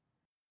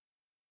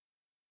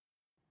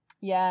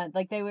Yeah,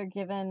 like they were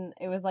given,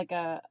 it was like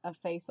a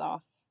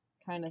face-off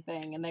kind of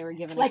thing, and they were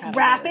given like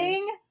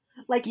rapping,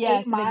 like yeah,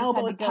 8 Mile,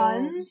 but with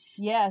puns.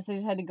 Yeah, so they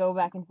just had to go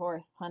back and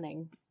forth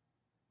punning.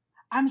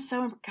 I'm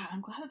glad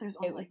that there's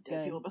only like dead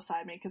good. people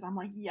beside me because I'm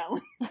like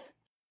yelling.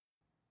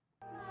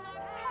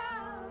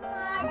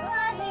 My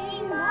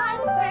buddy, my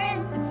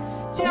friend,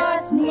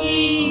 just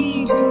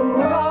need to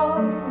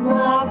know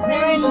our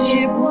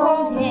friendship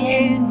won't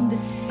end.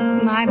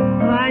 My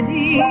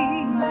buddy,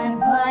 my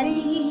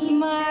buddy,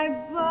 my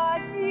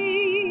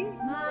buddy,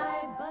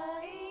 my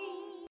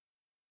buddy.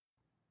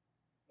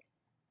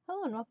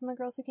 Hello and welcome to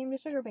Girls Who Came to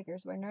Sugar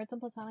Bakers, where nerds and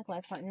platonic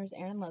life partners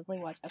Erin and Leslie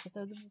watch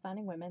episodes of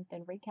Designing Women,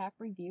 then recap,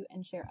 review,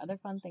 and share other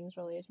fun things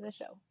related to the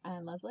show.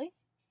 I'm Leslie.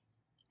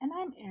 And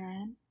I'm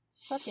Erin.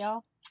 What's up,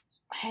 y'all?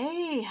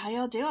 Hey, how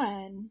y'all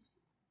doing?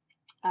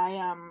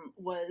 I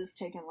was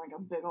taking like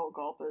a big old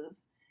gulp of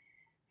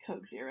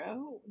Coke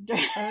Zero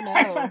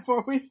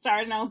before we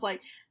started, and I was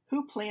like,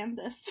 who planned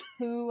this?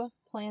 Who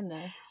planned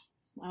this?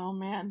 Oh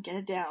man, get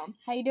it down.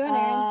 How you doing,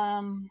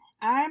 Erin?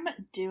 I'm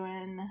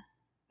doing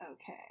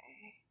okay.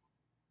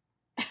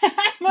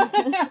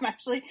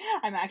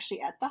 I'm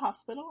actually at the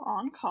hospital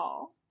on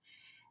call.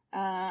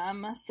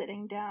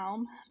 Sitting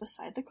down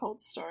beside the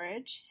cold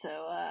storage. So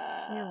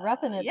you're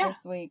roughing it this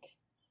week.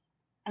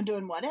 I'm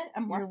doing what?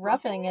 You're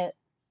roughing it.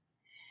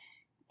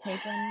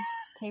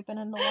 Taping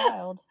in the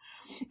wild.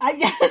 I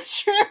guess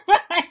it's true.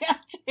 I am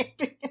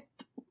taping in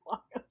the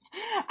wild.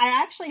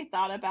 I actually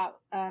thought about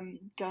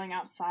going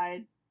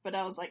outside, but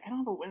I was like, I don't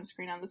have a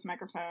windscreen on this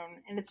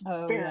microphone, and it's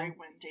very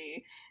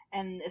windy,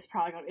 and it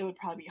would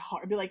probably be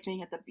hard. It'd be like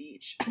being at the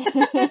beach.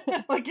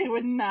 Like, it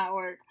would not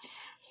work.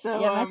 So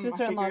yeah, my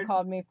sister-in-law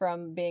called me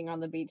from being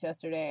on the beach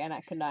yesterday, and I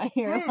could not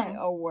hear like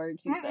a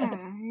word she said.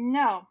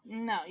 No,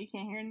 you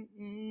can't hear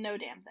no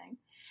damn thing.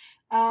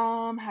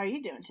 How are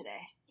you doing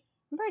today?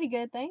 I'm pretty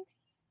good, thanks.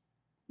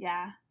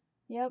 Yeah.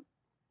 Yep.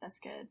 That's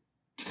good.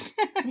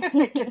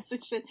 I guess we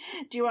should.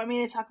 Do you want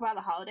me to talk about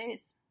the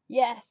holidays?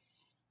 Yes.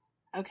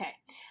 Okay.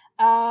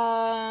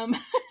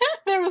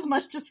 There was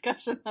much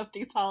discussion of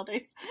these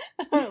holidays.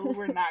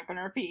 We're not going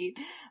to repeat.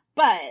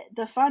 But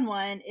the fun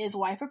one is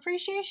Wife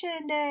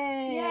Appreciation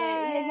Day.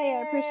 Yay! Hey,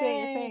 I appreciate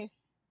your face.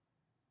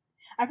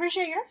 I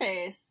appreciate your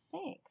face.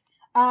 Thanks.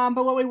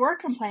 But what we were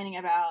complaining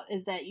about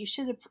is that you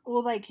should,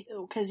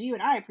 because you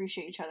and I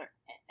appreciate each other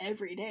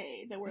every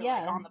day that we're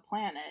like on the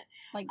planet.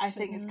 Like, I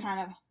think it's kind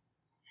of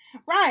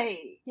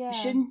right. Yeah.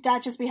 Shouldn't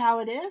that just be how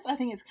it is? I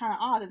think it's kind of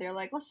odd that they're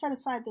like, let's set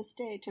aside this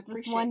day to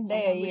appreciate one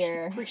day a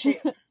year.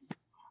 Appreciate.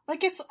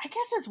 Like, I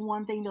guess it's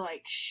one thing to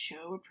like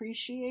show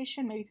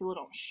appreciation. Maybe people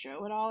don't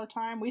show it all the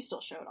time. We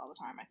still show it all the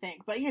time, I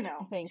think. But I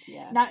think,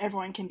 not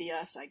everyone can be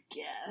us. I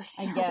guess.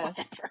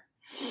 Whatever.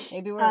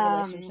 Maybe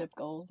we're relationship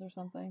goals or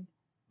something.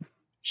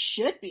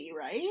 Should be,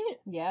 right?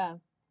 Yeah.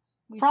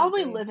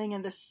 Probably living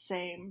in the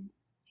same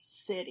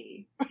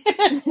city.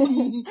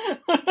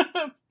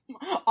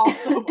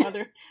 Also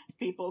other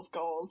people's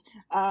goals.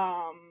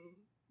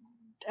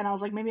 And I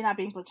was like, maybe not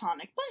being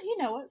platonic. But you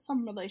know what?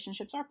 Some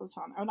relationships are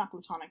platonic. Or not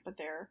platonic, but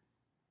they're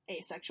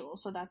asexual.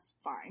 So that's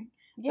fine.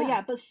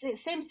 Yeah. But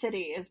same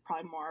city is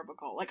probably more of a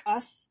goal. Like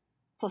us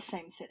plus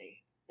same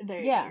city. There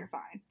you go, you're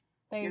fine.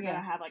 You're going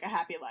to have like a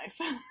happy life.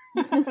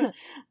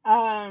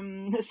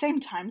 Same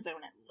time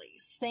zone at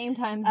least. Same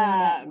time zone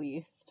at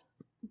least.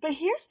 But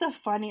here's the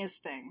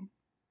funniest thing.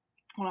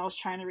 When I was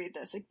trying to read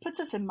this, it puts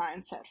us in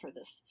mindset for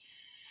this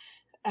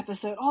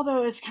episode.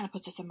 Although it kind of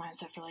puts us in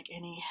mindset for like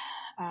any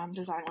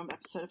Design Women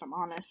episode, if I'm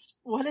honest.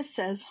 What it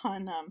says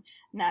on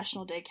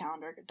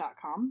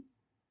nationaldaycalendar.com.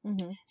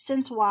 Mm-hmm.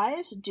 Since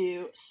wives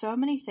do so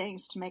many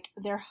things to make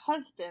their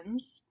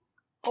husbands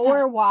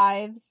or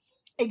wives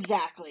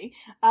exactly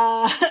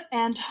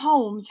and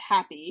homes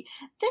happy,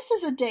 this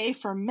is a day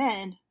for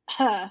men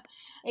to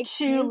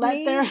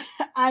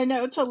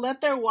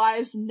let their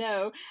wives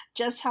know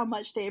just how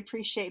much they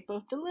appreciate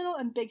both the little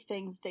and big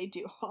things they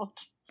do all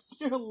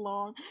year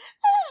long.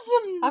 That is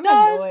some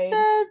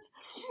nonsense.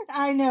 Annoyed.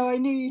 I know. I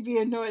knew you'd be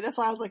annoyed. That's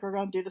why I was like, we're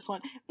going to do this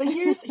one. But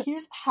here's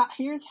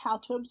how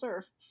to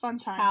observe. Fun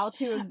times. How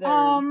to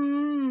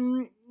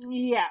observe.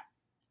 Yeah.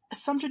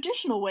 Some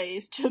traditional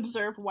ways to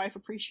observe Wife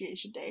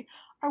Appreciation Day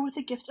are with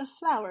a gift of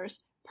flowers,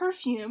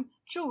 perfume,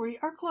 jewelry,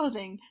 or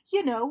clothing.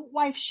 You know,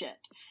 wife shit.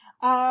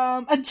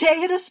 A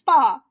day at a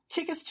spa,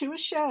 tickets to a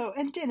show,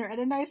 and dinner at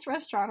a nice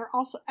restaurant are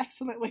also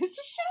excellent ways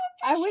to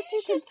show appreciation. I wish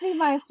you could see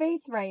my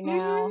face right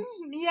now.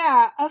 Mm-hmm.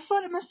 Yeah, a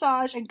foot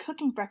massage and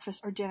cooking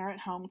breakfast or dinner at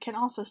home can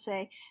also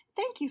say,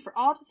 thank you for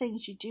all the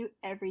things you do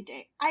every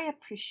day. I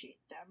appreciate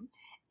them.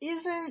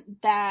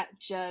 Isn't that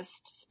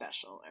just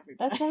special,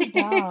 everybody? That's so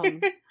dumb.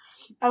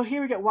 Oh,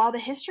 here we go. While the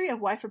history of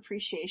Wife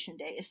Appreciation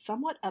Day is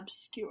somewhat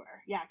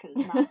obscure, yeah, because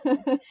it's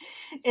nonsense,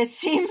 it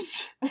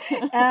seems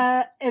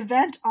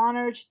event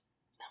honored.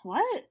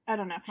 What? I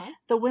don't know. Huh?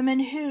 The women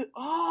who...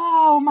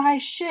 Oh, my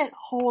shit.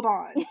 Hold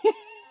on.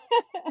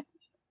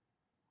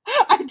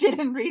 I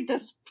didn't read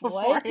this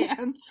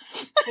beforehand.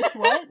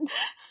 What?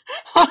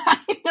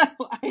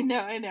 I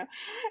know.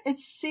 It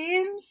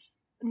seems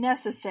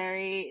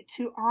necessary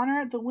to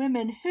honor the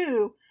women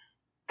who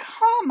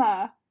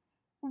comma,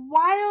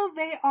 while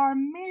they are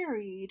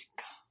married,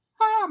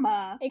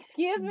 comma,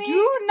 excuse me?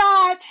 do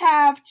not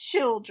have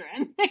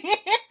children.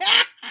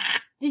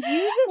 Did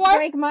you just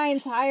break my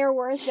entire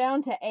words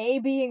down to A,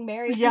 being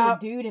married to a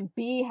dude, and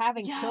B,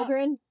 having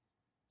children?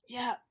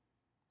 Yeah.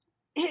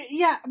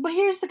 Yeah, but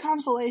here's the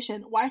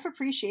consolation. Wife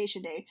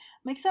Appreciation Day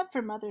makes up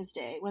for Mother's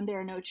Day when there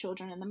are no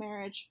children in the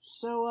marriage.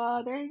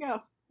 So, there you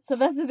go. So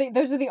that's the thing.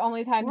 Those are the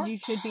only times you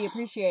should be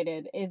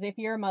appreciated, is if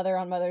you're a mother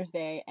on Mother's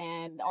Day,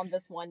 and on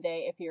this one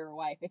day if you're a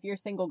wife. If you're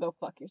single, go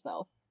fuck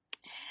yourself.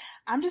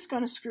 I'm just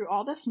gonna screw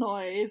all this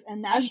noise,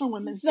 and National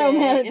Women's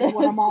Day is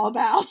what I'm all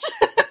about.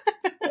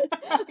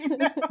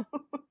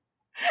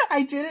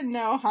 I didn't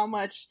know how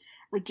much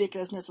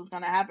ridiculousness was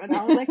going to happen.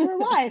 I was like, we're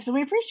wives and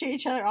we appreciate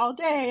each other all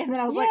day. And then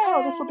I was like,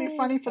 oh, this will be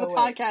funny for the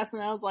podcast.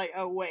 And I was like,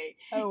 oh wait,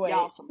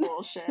 y'all some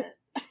bullshit.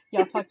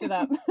 Y'all fucked it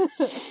up.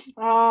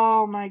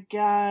 Oh my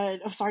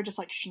god. I'm sorry, just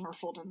like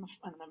snurfled in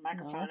the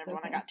microphone.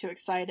 Everyone, okay. I got too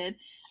excited.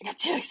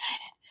 That's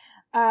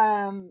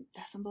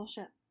some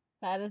bullshit.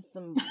 That is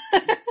some,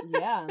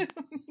 yeah,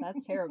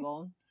 that's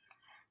terrible.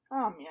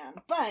 Oh man.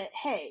 But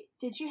hey,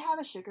 did you have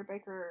a sugar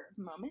baker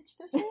moment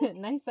this week?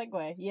 Nice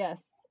segue, yes.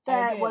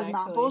 That was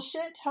not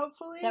bullshit,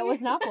 hopefully. That was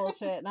not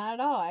bullshit, not at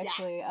all,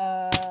 actually.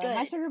 Yeah.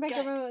 My sugar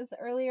baker moment was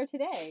earlier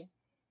today.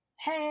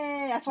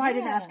 Hey, that's why I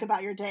didn't ask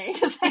about your day,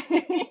 because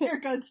you're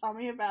going to tell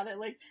me about it.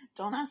 Like,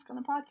 don't ask on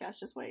the podcast,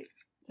 just wait.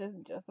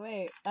 Just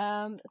wait.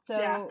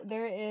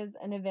 There is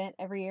an event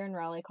every year in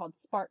Raleigh called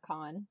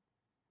SparkCon,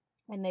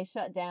 and they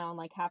shut down,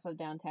 like, half of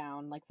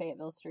downtown, like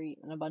Fayetteville Street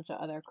and a bunch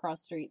of other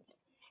cross streets.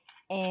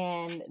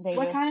 And they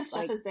What kind of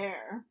stuff is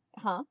there?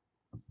 Huh?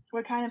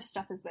 What kind of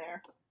stuff is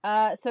there?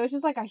 So it's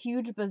just like a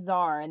huge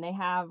bazaar, and they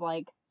have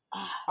like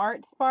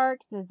Art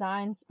Spark,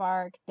 Design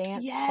Spark,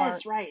 Dance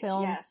Spark,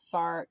 Film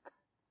Spark,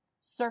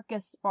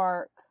 Circus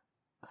Spark,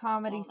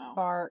 Comedy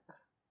Spark.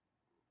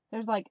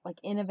 There's like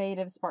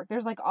Innovative Spark.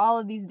 There's like all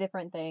of these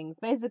different things.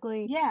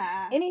 Basically,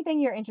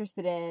 anything you're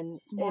interested in,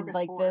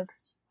 this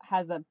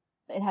has a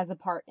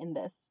part in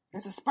this.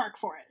 There's a spark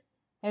for it.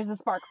 There's a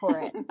spark for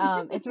it.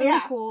 It's really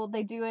cool.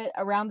 They do it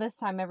around this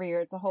time every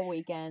year. It's a whole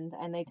weekend,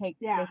 and they take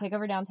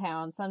over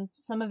downtown.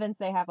 Some events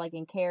they have like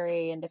in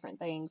Cary and different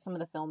things. Some of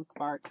the Film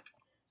Spark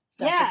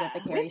stuff is at the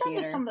Cary we've done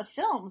Theater. Some of the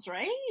films,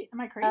 right? Am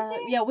I crazy?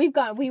 Yeah, we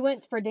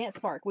went for Dance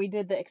Spark. We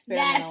did the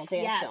experimental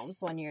dance films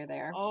one year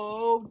there.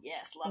 Oh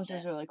yes, which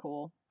was really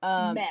cool.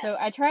 So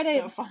I try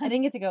to. I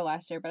didn't get to go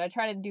last year, but I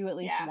try to do at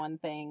least one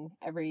thing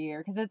every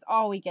year because it's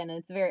all weekend and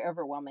it's very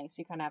overwhelming. So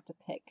you kind of have to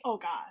pick. Oh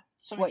God.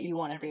 What you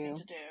want to do.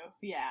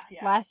 Yeah.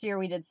 Last year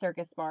we did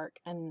Circus Spark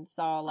and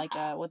saw like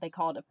what they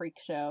called a freak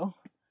show.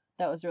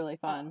 That was really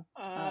fun.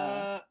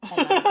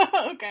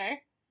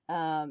 Okay.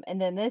 And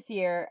then this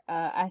year,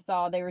 I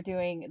saw they were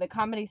doing, the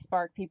Comedy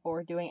Spark people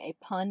were doing a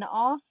pun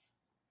off.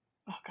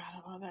 Oh God,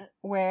 I love it.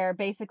 Where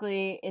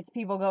basically it's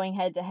people going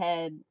head to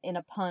head in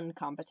a pun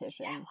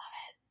competition. Yeah, I love it.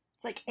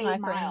 It's like 8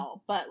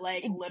 Mile, but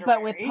like literary.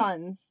 But with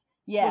puns.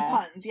 Yeah.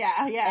 With puns,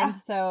 yeah. And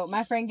so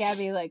my friend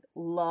Gabby like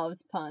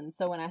loves puns.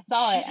 So when I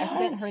saw it, I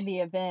sent her the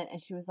event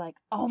and she was like,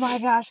 "Oh my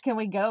gosh, can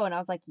we go?" And I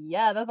was like,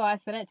 "Yeah, that's why I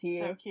sent it to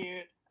you." So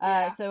cute.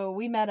 So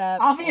we met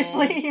up.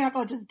 Obviously, you're not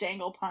going to just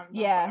dangle puns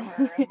in front of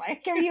her. And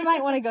like... Here, you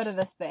might want to go to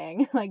this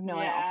thing. Like, no,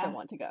 I also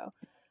want to go.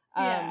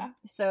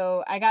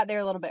 So I got there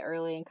a little bit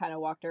early and kind of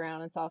walked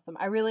around and saw some.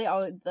 I really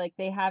always, like,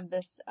 they have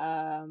this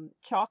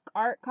chalk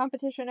art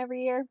competition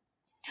every year.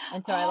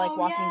 And so I like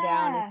walking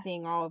down and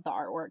seeing all of the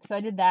artwork. So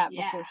I did that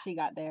before she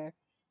got there.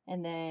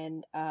 And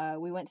then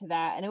we went to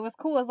that. And it was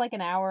cool. It was like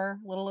an hour,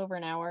 a little over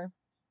an hour.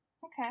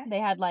 Okay. They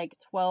had like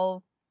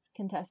 12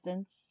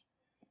 contestants.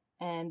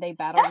 And they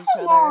battled each other.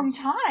 That's a long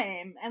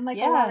time. And like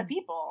a lot of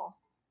people.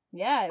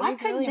 Yeah, it was I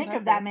couldn't really think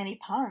impressive. of that many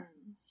puns.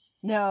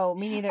 No,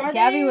 me neither.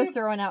 Gabby was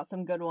throwing out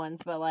some good ones,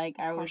 but like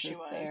I was just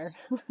there.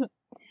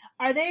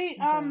 Are they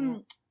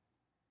kind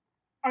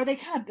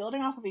of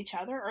building off of each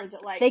other, or is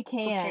it like they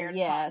can?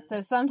 Yeah. Puns?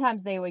 So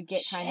sometimes they would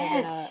get kind of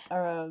in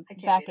a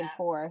back and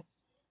forth,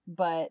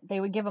 but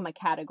they would give them a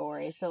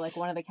category. So like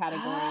one of the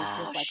categories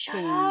was like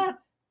food,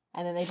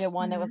 and then they did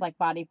one that was like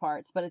body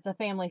parts. But it's a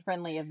family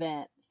friendly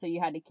event, so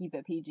you had to keep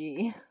it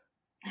PG.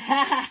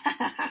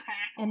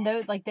 And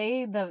those like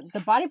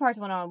the body parts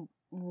went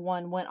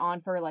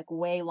on for like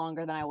way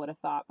longer than I would have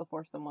thought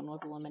before someone was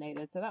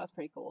eliminated. So that was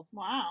pretty cool.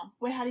 Wow.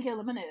 Wait, how do you get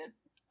eliminated?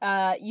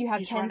 You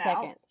have 10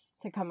 seconds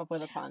to come up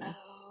with a pun.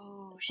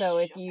 Oh, so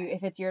if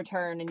it's your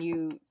turn and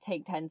you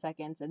take 10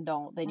 seconds and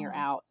don't, then you're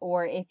out.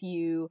 Or if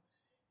you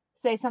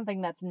say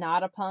something that's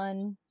not a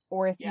pun,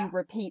 or if you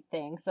repeat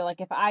things. So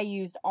like if I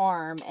used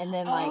arm and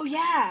then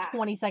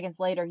 20 seconds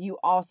later you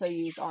also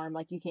used arm,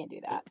 like you can't do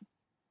that.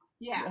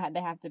 Yeah.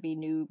 They have to be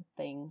new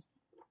things.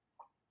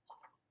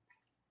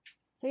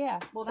 So yeah,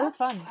 well, that's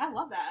fun. I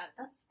love that.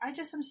 I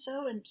just am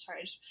so. Sorry,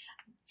 I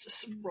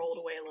just rolled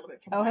away a little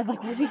bit from. I was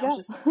like, where'd you go?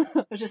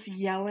 I was just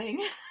yelling.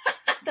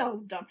 That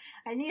was dumb.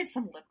 I needed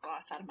some lip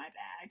gloss out of my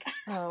bag.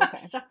 Oh,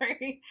 okay.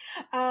 Sorry.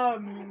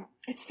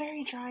 It's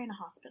very dry in a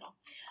hospital.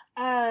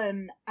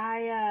 I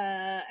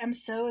am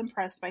so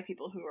impressed by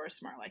people who are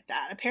smart like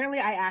that. Apparently,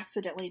 I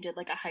accidentally did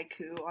like a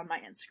haiku on my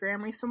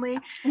Instagram recently,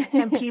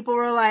 and people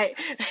were like,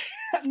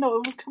 "No,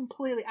 it was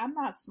completely." I'm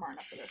not smart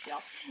enough for this,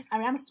 y'all. I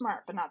mean, I'm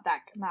smart, but not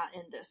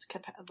in this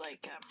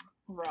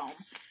realm.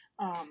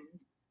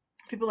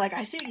 People were like,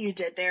 "I see what you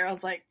did there." I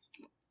was like,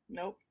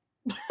 "Nope."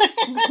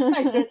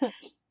 I did.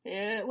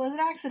 It was an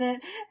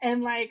accident.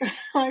 And like,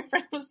 my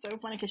friend was so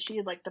funny because she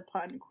is like the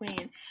pun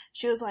queen.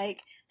 She was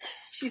like,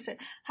 she said,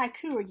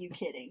 "Haiku, are you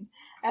kidding?"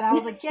 And I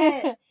was like,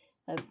 "Yeah."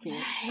 That's cute. I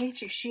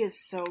hate you. She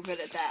is so good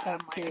at that.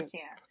 That's I'm like, cute. I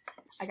can't.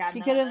 I got She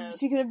none could of have. those.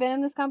 She could have been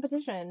in this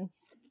competition.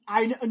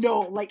 I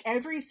know, like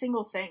every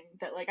single thing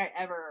that like I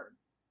ever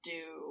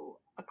do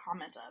a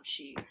comment of,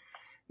 she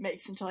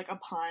makes into like a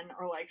pun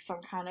or like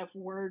some kind of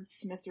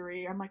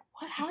wordsmithery. I'm like,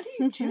 what? How do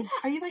you do that?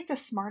 Are you like the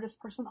smartest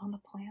person on the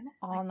planet?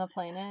 On the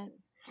planet?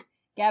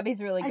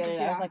 Gabby's really good at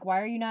it. I was like,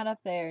 "Why are you not up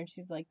there?" And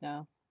she's like,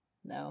 No.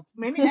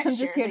 Maybe next I'm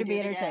year. just here to be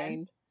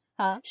entertained.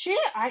 Huh?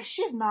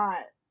 She's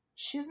not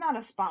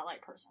a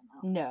spotlight person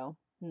though. No.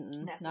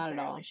 Not at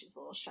all. She's a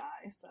little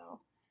shy,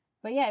 so.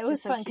 But yeah, it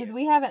was fun because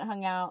we haven't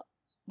hung out,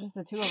 just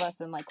the two of us,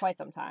 in like quite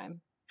some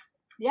time.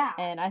 Yeah.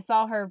 And I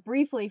saw her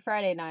briefly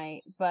Friday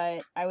night,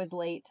 but I was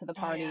late to the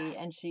party,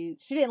 and she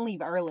didn't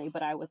leave early,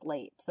 but I was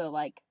late. So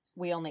like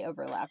we only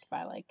overlapped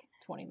by like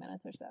 20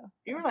 minutes or so.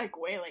 You were like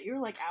way late. You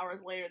were like hours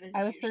later than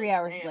I was 3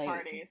 hours late.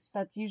 Parties.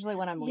 That's usually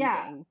when I'm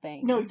leaving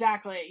things. No,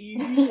 exactly.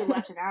 You usually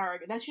left an hour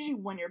ago. That's usually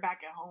when you're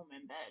back at home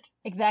in bed.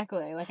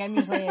 Exactly. Like I'm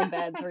usually in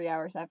bed 3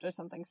 hours after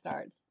something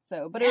starts.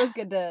 So, but it was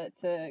good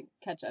to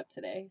catch up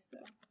today. So.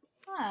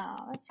 Oh,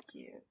 that's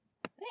cute.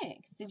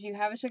 Thanks. Did you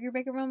have a sugar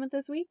baker moment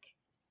this week?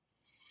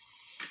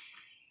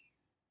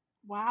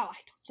 Wow, I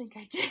don't think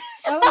I did.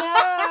 Oh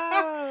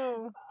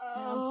no!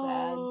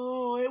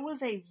 Oh, it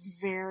was a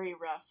very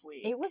rough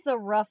week. It was a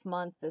rough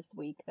month this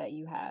week that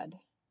you had.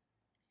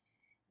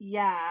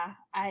 Yeah,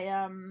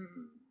 I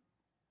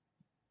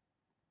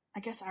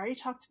guess I already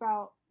talked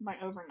about my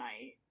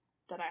overnight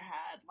that I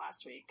had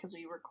last week because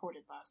we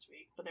recorded last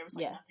week, but there was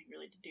like nothing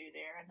really to do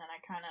there, and then I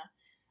kind of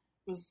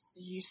was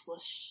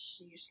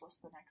useless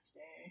the next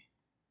day.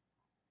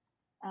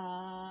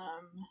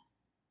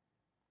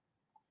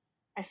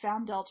 I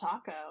found Del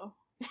Taco.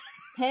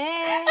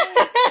 Hey!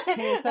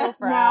 Queso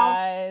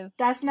fries.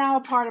 That's now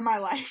a part of my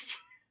life.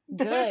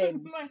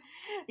 Good.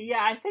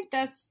 Yeah, I think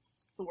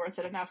that's worth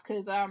it enough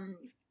because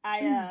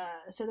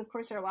so of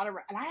course there are a lot of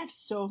and I have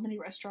so many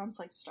restaurants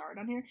like starred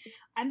on here.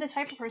 I'm the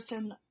type of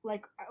person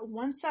like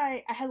once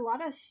I had a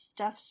lot of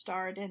stuff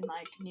starred in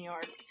like New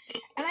York,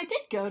 and I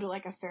did go to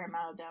like a fair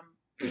amount of them.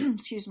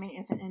 Excuse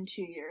me, in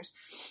 2 years,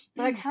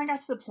 but I kind of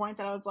got to the point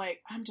that I was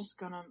like, I'm just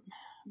gonna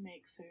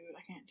make food.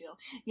 I can't deal,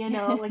 you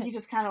know. Like you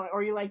just kind of,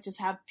 or you like just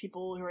have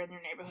people who are in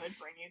your neighborhood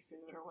bring you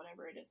food or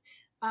whatever it is.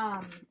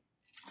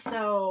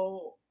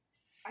 So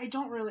I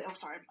don't really. I'm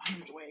sorry, I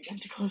moved away again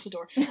to close the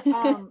door.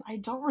 I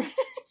don't really.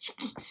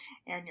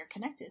 Aaron, you're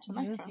connected to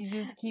my phone. You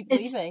just keep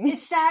leaving.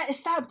 It's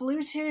that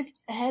Bluetooth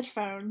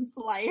headphones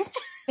life.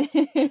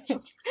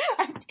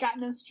 I've got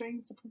no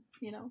strings to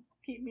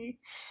keep me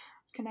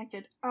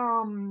connected.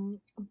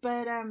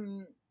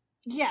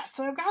 Yeah,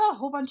 so I've got a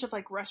whole bunch of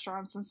like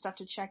restaurants and stuff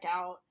to check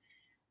out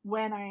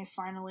when I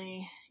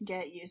finally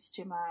get used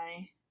to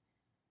my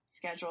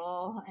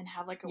schedule and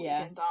have like a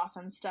weekend off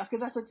and stuff,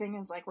 because that's the thing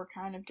is like we're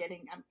kind of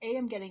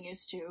I'm getting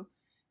used to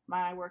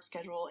my work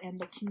schedule, and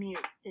the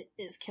commute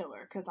is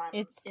killer because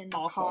I'm in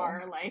the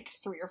car like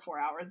 3 or 4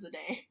 hours a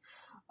day.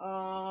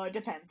 It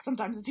depends.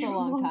 Sometimes it's even a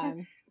long longer.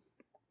 time.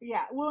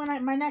 Yeah, well,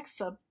 and my next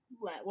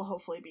sublet will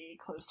hopefully be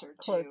closer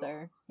to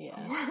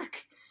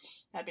work.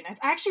 That'd be nice.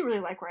 I actually really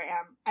like where I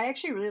am. I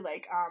actually really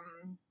like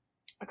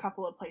a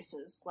couple of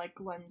places like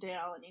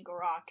Glendale and Eagle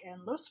Rock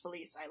and Los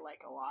Feliz. I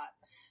like a lot.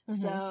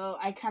 Mm-hmm. So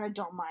I kind of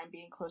don't mind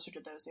being closer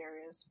to those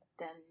areas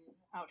than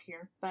out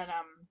here. But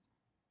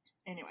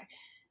anyway,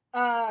 so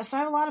I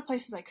have a lot of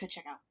places I could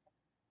check out,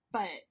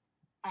 but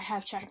I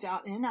have checked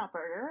out In-N-Out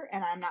Burger,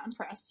 and I'm not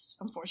impressed,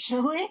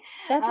 unfortunately.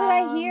 That's what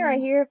I hear. I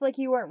hear if like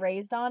you weren't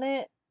raised on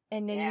it,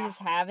 and then you just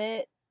have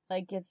it,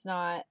 like it's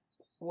not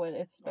what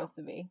it's supposed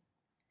to be.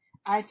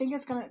 I think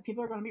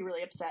people are gonna be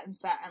really upset and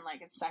sad, and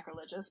like it's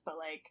sacrilegious, but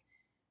like,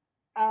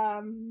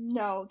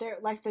 no, they're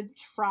like the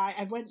fry.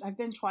 I've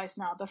been twice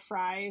now. The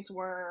fries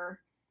were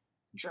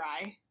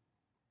dry,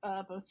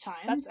 both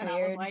times, and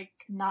I was like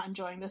not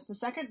enjoying this.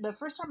 The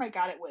first time I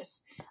got it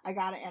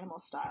animal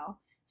style,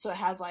 so it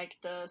has like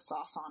the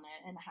sauce on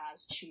it and it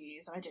has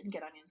cheese. And I didn't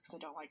get onions because I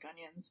don't like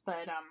onions,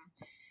 but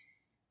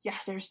yeah,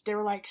 they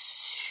were like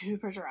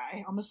super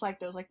dry, almost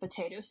like those like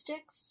potato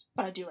sticks,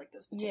 but I do like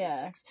those potato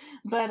sticks.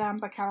 But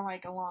kind of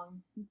like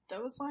along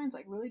those lines,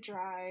 like really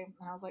dry.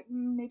 And I was like,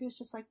 maybe it's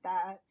just like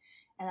that.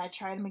 And I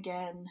tried them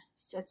again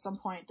at some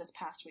point this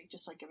past week,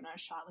 just like giving it a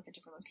shot, like a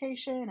different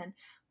location,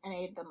 and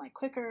ate them like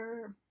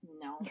quicker.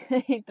 No,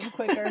 ate them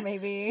quicker,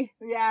 maybe.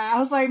 Yeah, I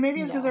was like,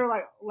 maybe it's because they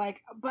were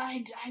like, but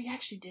I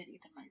actually did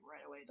eat them like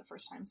right away the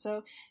first time.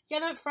 So yeah,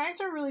 the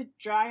fries are really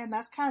dry, and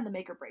that's kind of the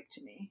make or break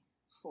to me.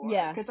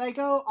 Because I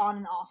go on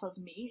and off of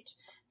meat,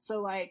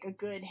 so like a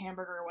good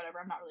hamburger or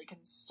whatever, I'm not really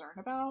concerned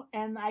about.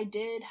 And I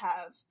did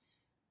have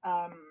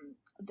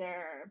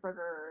their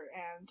burger,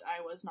 and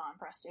I was not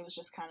impressed. It was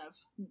just kind of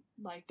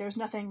like there's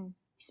nothing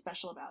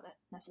special about it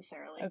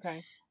necessarily.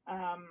 Okay.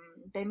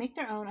 They make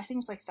their own. I think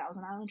it's like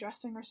Thousand Island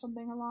dressing or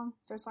something along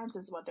those lines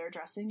is what their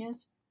dressing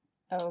is.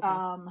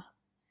 Oh.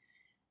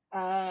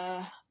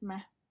 Okay.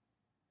 Meh.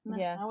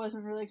 Yeah. I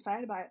wasn't really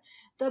excited about it.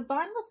 The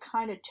bun was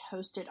kind of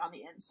toasted on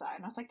the inside,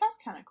 and I was like, that's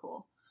kind of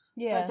cool.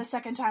 Yeah. But the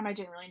second time, I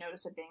didn't really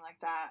notice it being like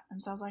that, and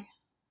so I was like,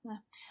 eh.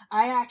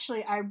 I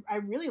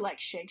really like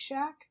Shake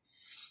Shack,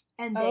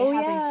 and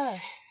they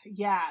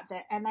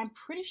and I'm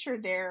pretty sure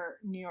they're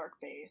New York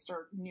based,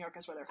 or New York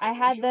is where they're from. I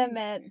had them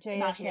at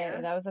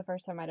JFK. That was the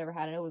first time I'd ever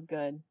had it. It was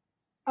good.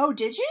 Oh,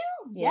 did you?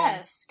 Yeah.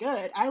 Yes,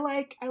 good. I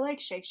like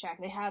Shake Shack.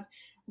 They have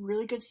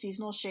really good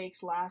seasonal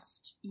shakes.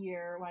 Last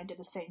year when I did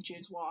the St.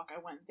 Jude's walk, I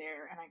went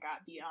there and I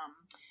got the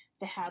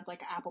they had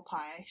like an apple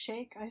pie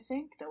shake, I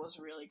think, that was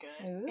really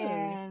good. Ooh.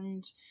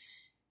 And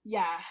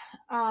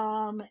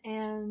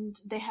and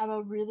they have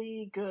a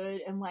really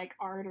good and like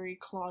artery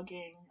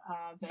clogging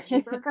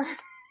veggie burger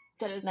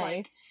that is nice.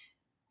 Like,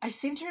 I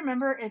seem to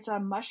remember it's a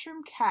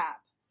mushroom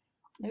cap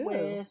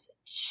with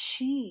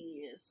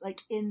cheese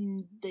like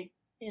in the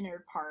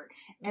inner part,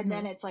 and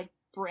then it's like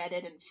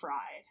breaded and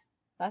fried.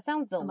 That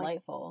sounds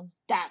delightful. Like,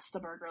 that's the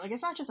burger. Like,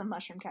 it's not just a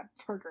mushroom cap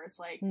burger. It's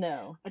like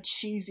a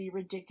cheesy,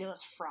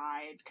 ridiculous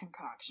fried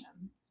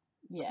concoction.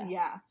 Yeah.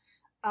 Yeah.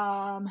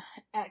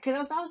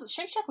 Because that was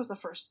Shake Shack was the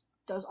first.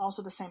 That was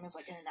also the same as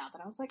like In-N-Out.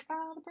 That I was like,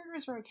 the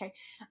burgers are okay.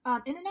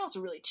 In-N-Out's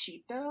really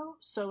cheap though,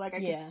 so like I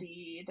could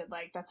see that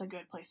like that's a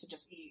good place to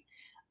just eat.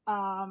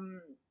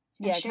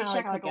 Shake Shack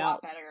like I like a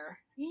lot better.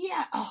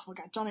 Yeah. Oh my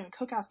god, don't even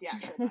Cookout's the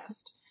actual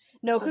best.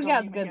 No, so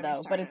Cookout's good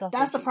though, but it's also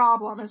that's cheap. The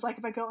problem. Is like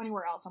if I go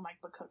anywhere else, I'm like,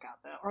 but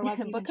Cookout though, or like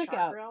even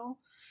Char Grill.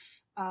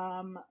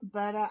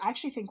 But I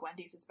actually think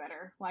Wendy's is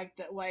better. Like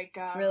that, like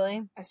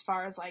really, as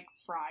far as like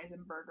fries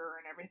and burger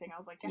and everything, I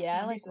was like,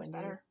 yeah, Wendy's is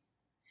better.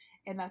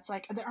 And that's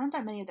like there aren't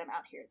that many of them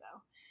out here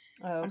though.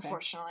 Oh, okay.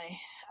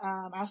 Unfortunately,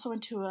 I also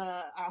went to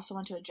a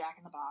Jack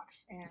in the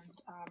Box,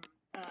 and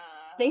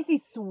Stacy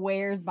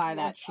swears by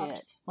that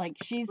shit. Like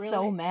she's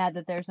so mad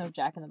that there's no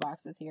Jack in the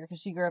Boxes here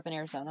because she grew up in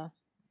Arizona.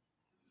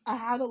 I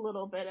had a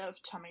little bit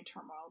of tummy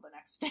turmoil the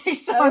next day,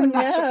 so I'm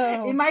not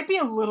sure. It might be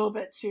a little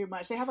bit too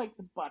much. They have like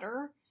the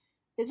butter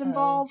is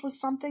involved with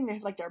something. They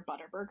have like their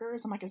butter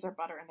burgers. I'm like, is there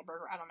butter in the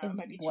burger? I don't know. It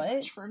might be too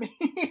much for me.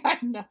 I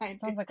have no idea.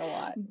 Sounds like a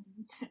lot.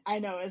 I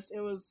know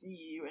it was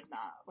you would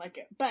not like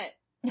it, but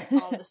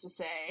all this to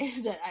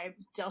say that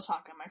Del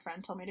Taco. My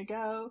friend told me to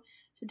go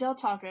to Del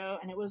Taco,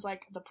 and it was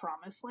like the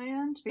promised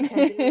land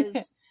because it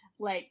was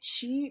like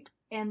cheap,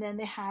 and then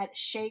they had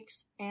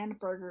shakes and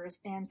burgers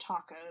and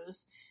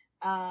tacos.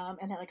 And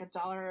they had like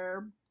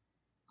 $1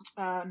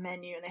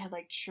 menu, and they had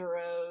like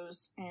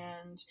churros,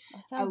 and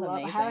I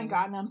haven't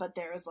gotten them, but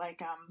there was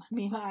like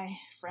me and my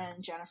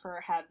friend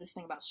Jennifer had this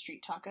thing about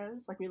street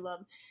tacos. Like we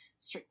love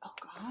street. Oh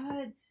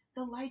god,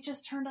 the light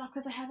just turned off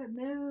because I haven't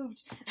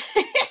moved.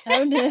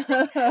 Oh no.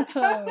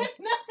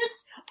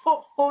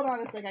 Hold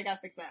on a sec, I gotta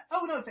fix that.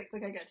 Oh no, fix.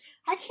 Okay, good.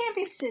 I can't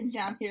be sitting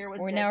down here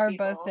with dead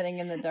people. We're both sitting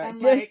in the dark.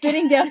 Like,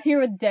 sitting down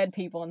here with dead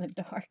people in the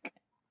dark.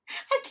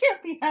 I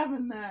can't be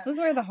having that. This is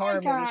where the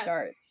horror movie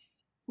starts.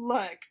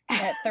 Look.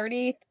 At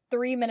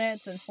 33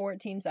 minutes and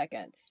 14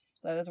 seconds.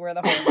 That is where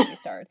the horror movie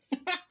starts.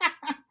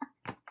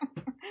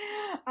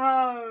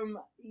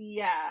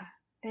 Yeah.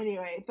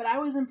 Anyway, but I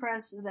was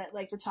impressed that,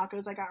 like, the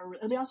tacos I got,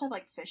 they also have,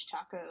 like, fish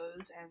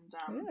tacos, and,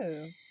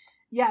 ooh.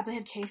 Yeah, they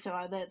had queso.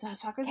 The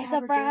tacos I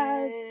had were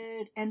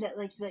good. And, that,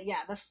 like, the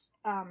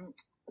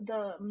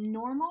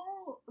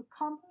normal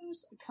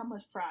combos come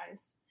with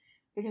fries.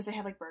 Because they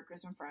have like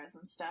burgers and fries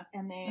and stuff,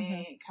 and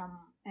they come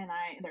and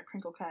they're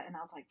crinkle cut, and I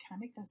was like, "Can I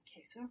make those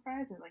queso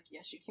fries?" They're like,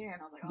 "Yes, you can."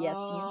 I was like, "Yes,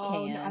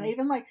 you can." And I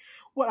even like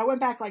I went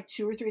back like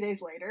 2 or 3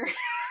 days later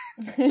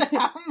to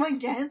have them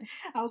again.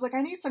 I was like,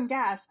 "I need some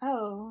gas."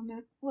 Oh,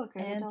 look,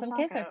 there's a Del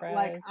Taco.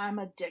 Like I'm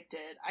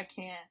addicted. I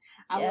can't.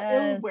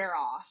 It'll wear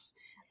off.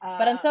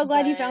 But I'm so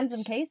glad you found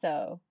some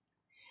queso.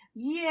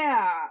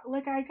 Yeah,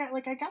 like I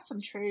got some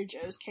Trader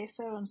Joe's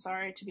queso. I'm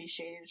sorry to be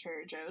shady to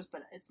Trader Joe's,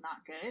 but it's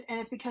not good, and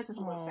it's because it's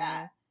low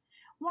fat.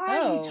 Why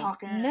are you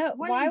talking? No,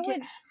 why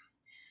would?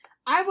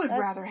 I would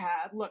rather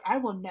have. Look, I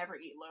will never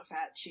eat low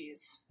fat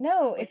cheese.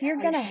 No, like, if you're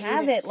gonna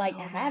have it, like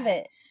have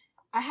it.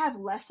 I have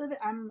less of it.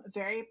 I'm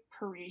very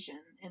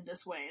Parisian in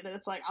this way that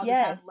it's like I'll just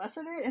have less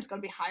of it. And it's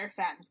gonna be higher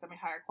fat and it's gonna be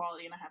higher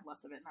quality, and I have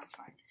less of it, and that's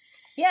fine.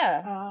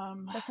 Yeah,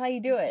 that's how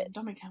you do it.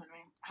 Don't be coming at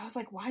me. I was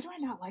like, why do I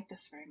not like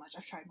this very much?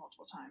 I've tried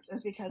multiple times.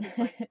 It's because it's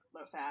like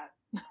low fat.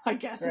 I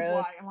guess is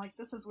why. I'm like,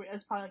 this is weird.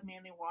 It's probably like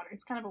mainly water.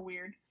 It's kind of a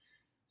weird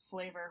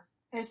flavor.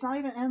 And it's not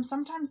even. And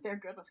sometimes they're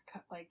good with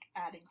like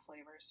adding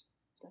flavors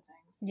to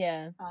things.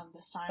 Yeah.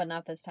 This time, but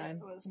not this time.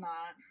 It was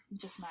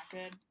just not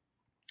good.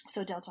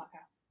 So Del Taco.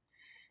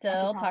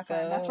 Still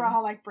taco. That's where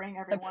I'll like bring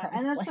everyone.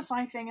 And that's the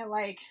funny thing.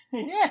 Like,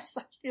 yes,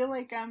 I feel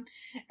like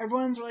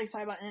everyone's really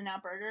excited about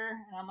In-N-Out Burger,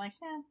 and I'm like,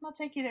 I'll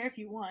take you there if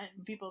you want.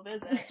 And people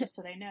visit just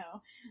so they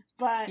know.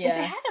 But if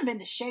they haven't been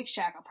to Shake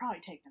Shack, I'll probably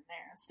take them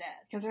there instead,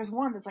 because there's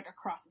one that's like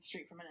across the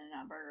street from an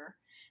In-N-Out Burger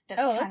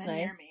that's kind of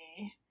near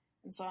me,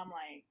 and so I'm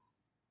like,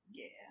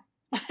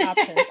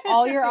 options.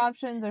 All your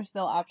options are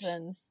still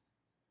options.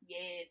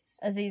 Yes.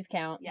 Aziz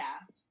count. Yeah.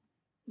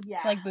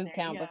 It's like boob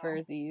count, but for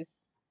Aziz.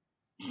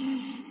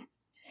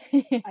 I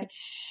was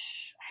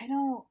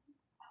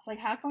like,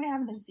 how can we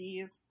have an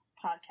Aziz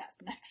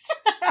podcast next?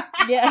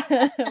 Yeah,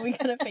 we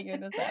gotta figure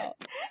this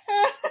out.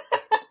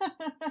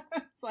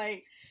 It's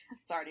like,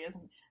 this already is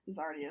an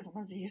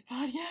Aziz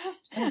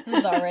podcast. This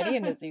is already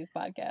an Aziz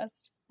podcast.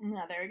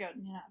 No, there we go.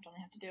 Yeah, don't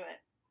have to do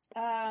it.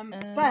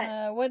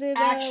 But what did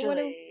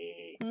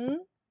actually?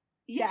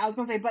 Yeah, I was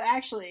gonna say, but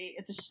actually,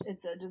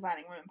 it's a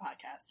Designing Women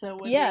podcast. So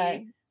would we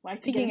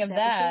like to get into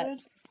the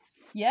episode?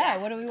 Yeah,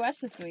 what did we watch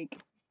this week?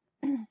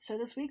 So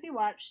this week we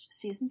watched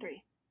Season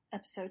 3,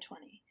 Episode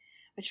 20,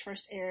 which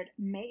first aired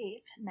May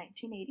 8th,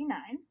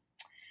 1989,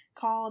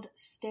 called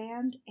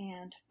Stand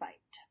and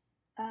Fight.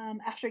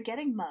 After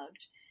getting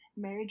mugged,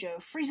 Mary Jo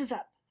freezes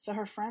up, so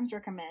her friends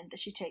recommend that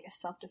she take a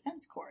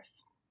self-defense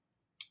course.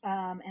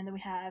 And then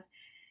we have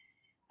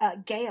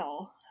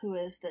Gail, who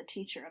is the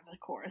teacher of the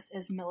course,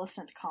 is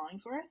Millicent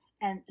Collingsworth,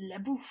 and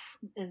LaBouffe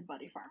is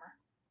Buddy Farmer.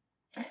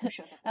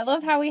 I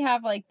love how we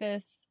have like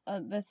this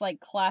like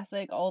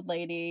classic old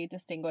lady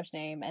distinguished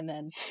name, and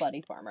then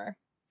Buddy Farmer.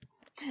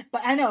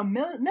 But I know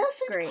Millicent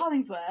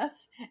Collingsworth,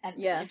 and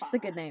it's a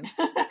good name.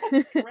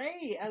 It's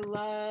great. I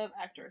love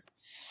actors.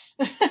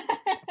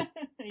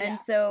 And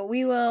so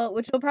we will,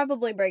 which we'll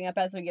probably bring up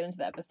as we get into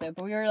the episode.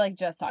 But we were like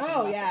just talking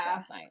about this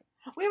last night.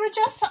 We were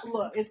just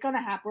look. It's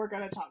gonna happen. We're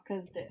gonna talk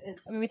because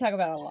it's. I mean, we talk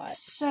about it a lot.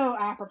 So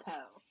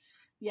apropos.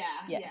 Yeah.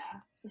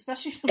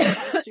 Especially for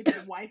the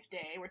stupid wife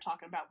day. We're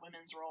talking about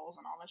women's roles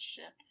and all this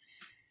shit.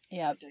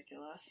 Yeah.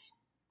 Ridiculous.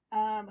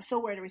 So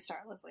where do we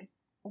start, Leslie?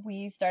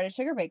 We started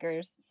Sugar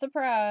Bakers.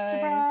 Surprise!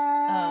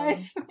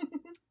 Surprise!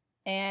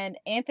 And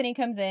Anthony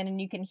comes in, and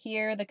you can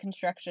hear the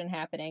construction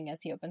happening as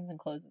he opens and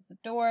closes the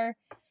door.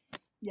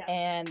 Yeah.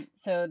 And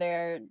so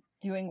they're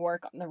doing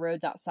work on the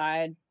roads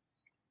outside.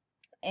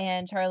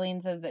 And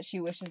Charlene says that she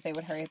wishes they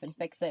would hurry up and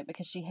fix it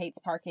because she hates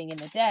parking in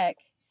the deck,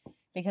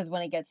 because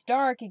when it gets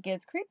dark, it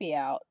gets creepy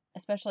out,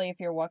 especially if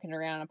you're walking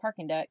around a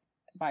parking deck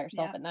by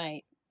yourself at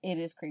night. It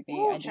is creepy.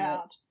 Ooh, I do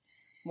it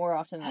more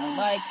often than I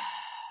like.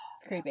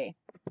 It's creepy.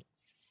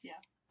 Yeah.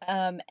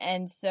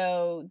 And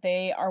so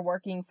they are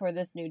working for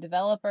this new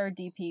developer,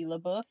 DP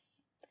LaBouffe,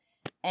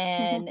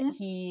 and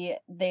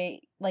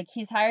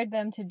he's hired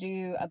them to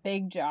do a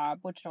big job,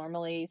 which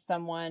normally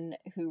someone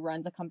who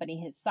runs a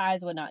company his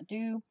size would not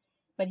do.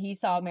 But he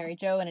saw Mary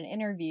Jo in an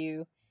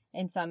interview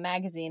in some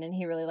magazine, and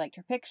he really liked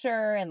her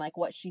picture and like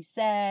what she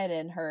said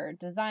and her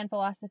design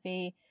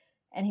philosophy.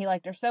 And he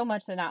liked her so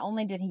much that not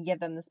only did he give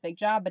them this big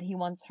job, but he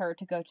wants her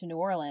to go to New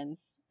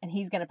Orleans, and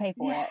he's going to pay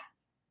for it.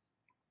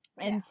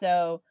 And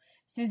so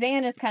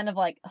Suzanne is kind of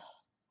like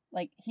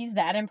he's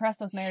that impressed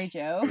with Mary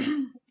Jo.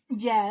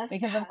 Yes.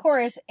 Because of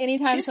course,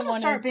 anytime she's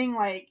someone start being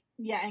like,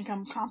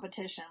 in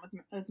competition with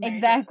Mary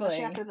exactly. Jo,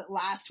 especially after the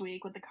last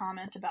week with the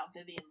comment about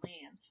Vivian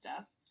Lee and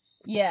stuff.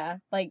 Yeah,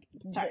 like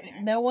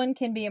no one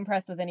can be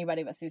impressed with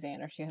anybody but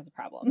Suzanne, or she has a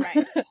problem.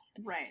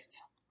 Right.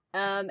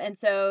 And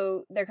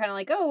so they're kind of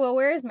like, oh, well,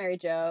 where is Mary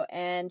Jo?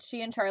 And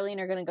she and Charlene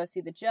are going to go see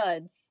the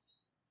Judds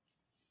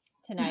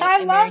tonight.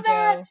 I love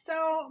that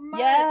so much.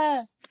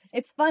 Yeah.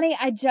 It's funny.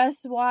 I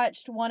just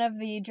watched one of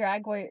the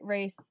Drag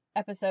Race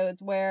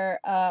episodes where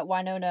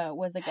Winona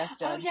was a guest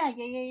judge. Oh,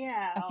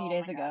 yeah. A few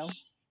days ago.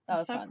 That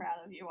was so fun. Proud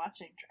of you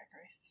watching Drag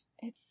Race.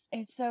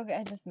 It's so good.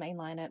 I just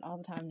mainline it all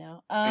the time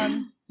now.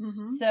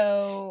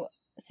 So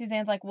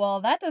Suzanne's like,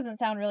 well, that doesn't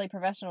sound really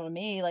professional to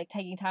me, like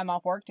taking time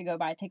off work to go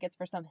buy tickets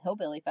for some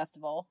hillbilly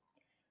festival.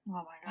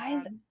 Oh my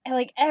god.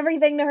 Like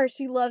everything to her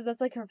she loves,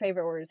 that's like her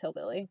favorite word is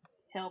hillbilly.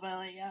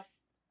 Hillbilly, yep.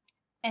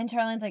 And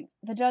Charlene's like,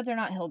 the Judds are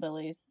not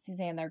hillbillies,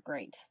 Suzanne, they're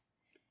great.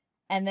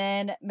 And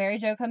then Mary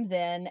Jo comes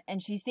in,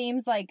 and she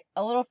seems like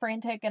a little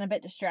frantic and a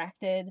bit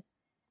distracted.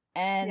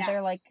 And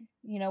they're like,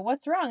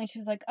 what's wrong? And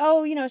she's like,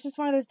 oh, it's just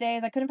one of those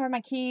days. I couldn't find my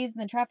keys,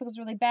 and the traffic was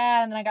really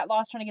bad, and then I got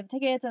lost trying to get the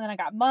tickets, and then I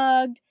got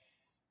mugged.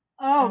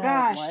 Oh,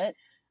 gosh. What?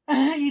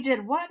 You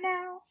did what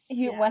now?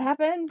 What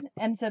happened?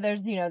 And so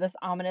there's, this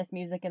ominous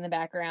music in the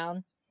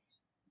background.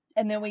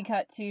 And then we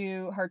cut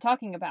to her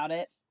talking about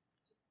it.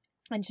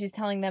 And she's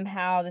telling them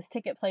how this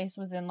ticket place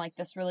was in, like,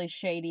 this really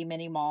shady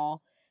mini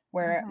mall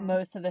where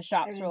most of the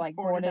shops were, like,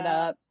 boarded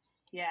up.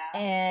 Yeah.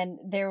 And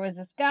there was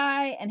this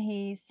guy, and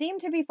he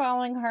seemed to be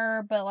following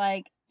her, but,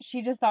 like,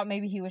 she just thought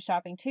maybe he was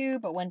shopping too.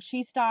 But when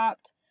she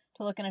stopped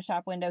to look in a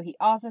shop window, he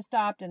also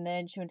stopped, and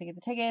then she went to get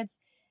the tickets.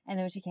 And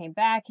then when she came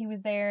back, he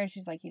was there, and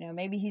she's like,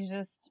 maybe he's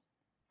just,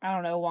 I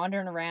don't know,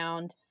 wandering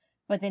around.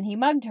 But then he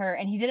mugged her,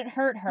 and he didn't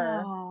hurt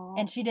her,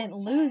 and she didn't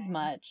lose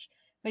much.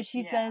 But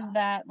she says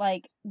that,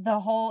 like,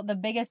 the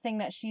biggest thing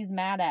that she's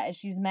mad at is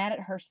she's mad at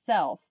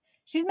herself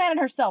She's mad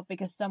at herself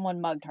because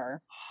someone mugged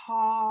her.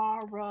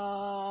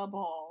 Horrible.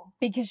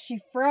 Because she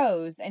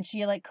froze and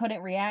she like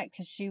couldn't react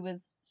because she was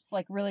just,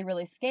 like really,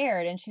 really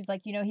scared. And she's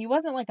like, you know, he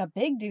wasn't like a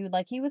big dude.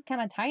 Like he was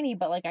kind of tiny,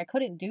 but like I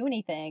couldn't do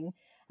anything.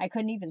 I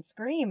couldn't even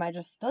scream. I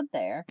just stood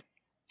there.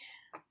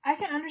 I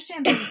can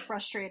understand being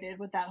frustrated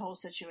with that whole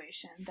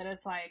situation. That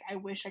it's like, I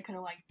wish I could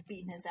have like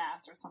beaten his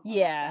ass or something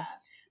like that.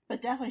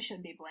 But definitely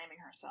shouldn't be blaming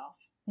herself.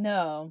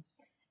 No.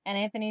 And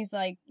Anthony's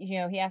like, you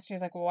know, he asked her,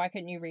 he's like, well, why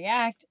couldn't you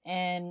react?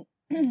 And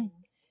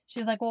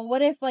she's like, well,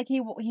 what if, like,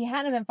 he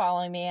hadn't been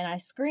following me and I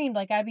screamed?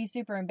 Like, I'd be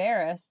super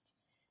embarrassed.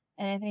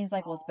 And Anthony's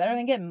like, well, it's better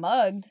than getting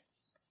mugged.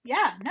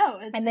 Yeah, no,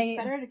 it's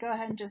better to go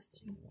ahead and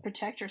just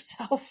protect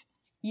yourself.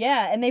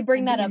 Yeah, and they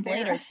bring that up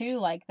later, too,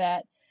 like,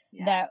 that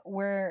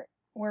we're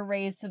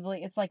raised to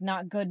believe it's, like,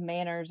 not good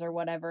manners or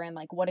whatever, and,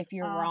 like, what if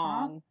you're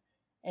wrong?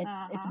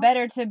 It's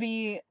better to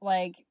be,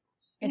 like,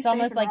 it's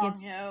almost like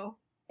wrong, yo.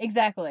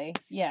 Exactly,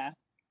 yeah.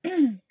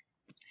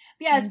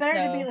 Yeah, it's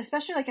better to be,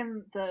 especially like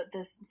in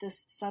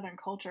this Southern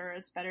culture,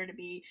 it's better to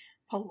be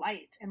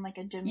polite and like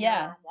a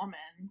demure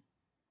woman.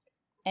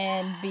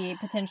 And be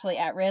potentially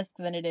at risk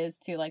than it is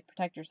to like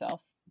protect yourself.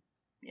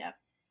 Yep.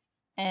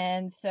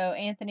 And so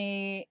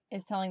Anthony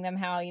is telling them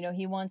how, you know,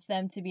 he wants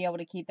them to be able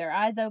to keep their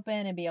eyes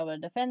open and be able to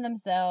defend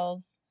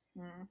themselves.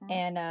 Mm-hmm.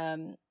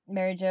 And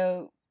Mary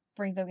Jo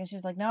brings up and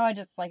she's like, no, I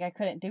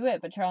couldn't do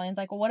it. But Charlene's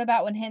like, well, what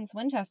about when Hence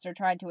Winchester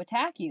tried to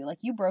attack you? Like,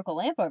 you broke a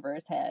lamp over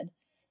his head.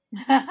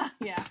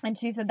 Yeah. And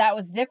she said that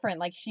was different.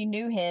 Like, she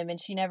knew him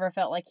and she never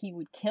felt like he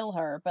would kill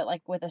her. But,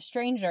 like, with a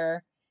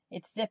stranger,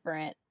 it's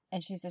different.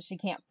 And she says she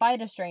can't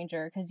fight a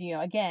stranger because, you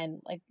know, again,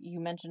 like you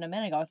mentioned a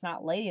minute ago, it's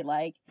not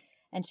ladylike.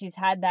 And she's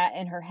had that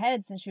in her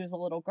head since she was a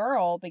little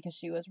girl because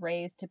she was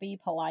raised to be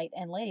polite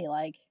and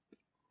ladylike.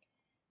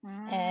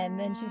 And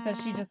then she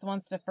says she just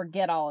wants to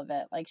forget all of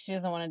it. Like, she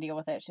doesn't want to deal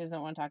with it. She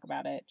doesn't want to talk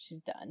about it.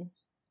 She's done.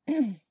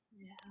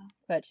 Yeah.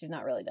 But she's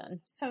not really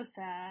done. So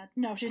sad.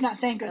 No, she's not.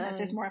 Thank goodness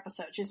there's more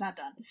episodes. She's not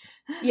done.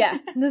 Yeah,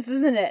 this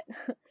isn't it.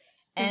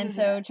 And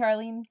so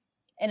Charlene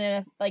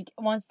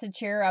wants to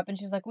cheer her up, and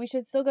she's like, we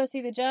should still go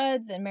see the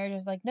Judds. And Mary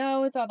Jo's like,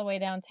 no, it's all the way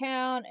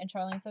downtown. And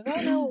Charlene says,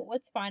 oh, no,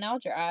 it's fine. I'll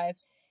drive.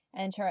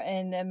 And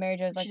Mary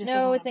Jo's like,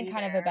 no, it's in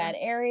kind of a bad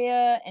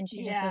area. And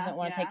she just doesn't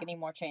want to take any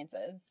more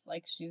chances.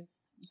 Like, she's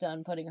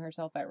done putting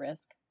herself at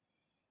risk.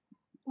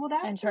 Well,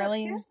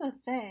 here's the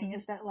thing,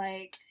 is that,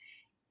 like,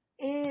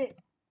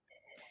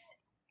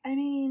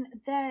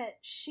 that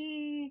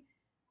she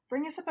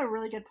brings up a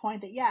really good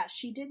point that, yeah,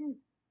 she didn't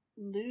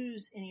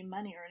lose any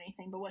money or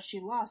anything, but what she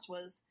lost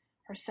was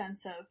her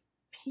sense of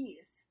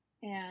peace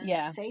and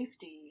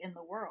safety in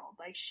the world.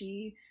 Like,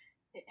 she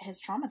has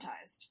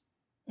traumatized.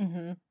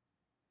 Mm-hmm.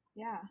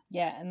 Yeah.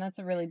 Yeah, and that's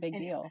a really big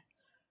deal.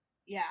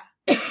 Yeah.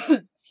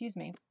 Excuse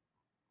me.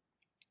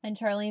 And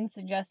Charlene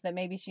suggests that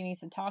maybe she needs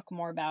to talk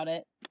more about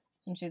it.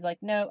 And she's like,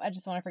 no, I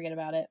just want to forget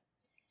about it.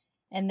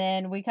 And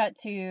then we cut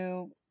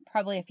to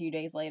probably a few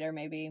days later,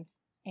 maybe.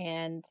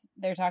 And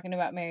they're talking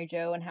about Mary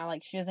Jo and how,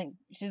 like, she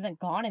hasn't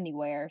gone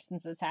anywhere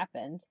since this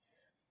happened.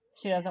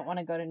 She doesn't want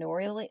to go to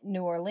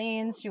New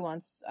Orleans. She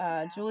wants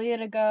Julia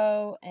to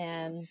go.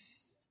 And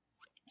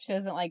she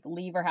doesn't, like,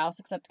 leave her house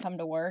except to come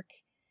to work.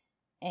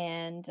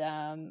 And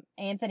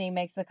Anthony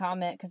makes the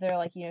comment, because they're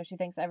like, you know, she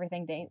thinks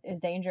everything is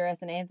dangerous.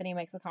 And Anthony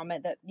makes the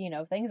comment that, you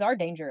know, things are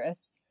dangerous.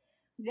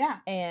 Yeah.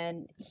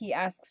 And he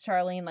asks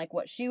Charlene, like,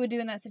 what she would do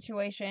in that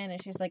situation.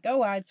 And she's like,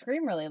 oh, I'd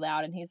scream really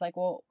loud. And he's like,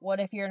 well,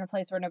 what if you're in a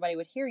place where nobody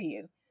would hear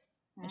you?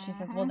 And she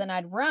says, well, then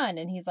I'd run.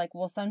 And he's like,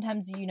 well,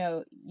 sometimes, you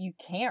know, you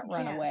can't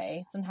run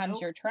away. Sometimes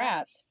you're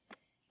trapped.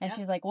 And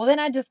she's like, well, then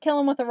I'd just kill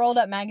him with a rolled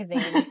up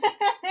magazine.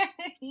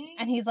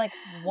 And he's like,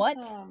 what?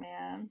 Oh,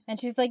 man. And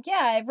she's like,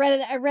 yeah, I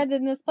read it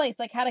in this place,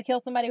 like how to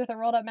kill somebody with a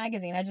rolled up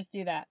magazine. I just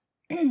do that.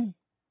 And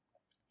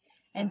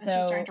so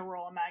she's trying to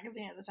roll a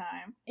magazine at the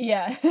time.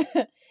 Yeah.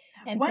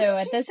 And when so does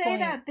at he this say point,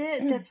 that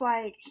bit that's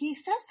like, he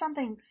says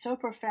something so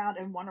profound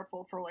and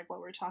wonderful for like what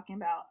we were talking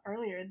about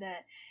earlier,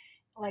 that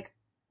like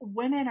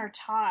women are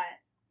taught,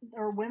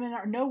 or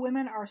no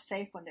women are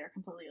safe when they're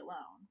completely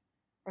alone,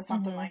 or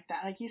something like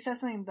that. Like, he says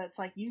something that's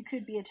like, you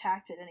could be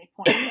attacked at any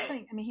point.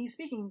 He's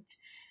speaking,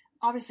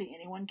 obviously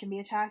anyone can be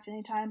attacked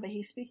anytime, but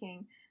he's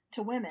speaking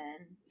to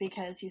women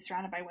because he's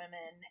surrounded by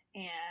women,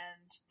 and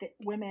that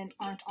women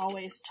aren't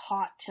always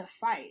taught to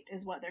fight,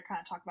 is what they're kind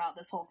of talking about,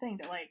 this whole thing,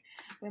 that like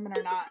women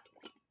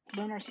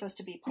are supposed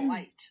to be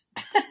polite.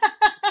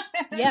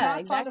 Yeah, not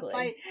exactly. Taught to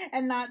fight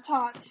and not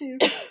taught to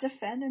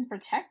defend and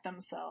protect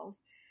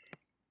themselves.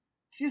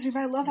 Excuse me, but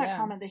I love that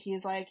comment that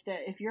he's like,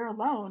 that if you're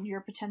alone,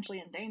 you're potentially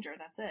in danger.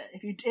 That's it.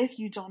 If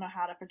you don't know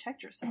how to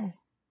protect yourself.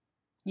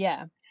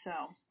 Yeah. So.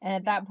 And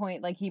at that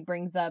point, like, he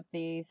brings up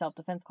the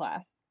self-defense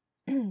class.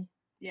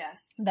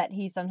 Yes. That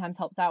he sometimes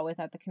helps out with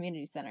at the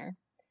community center.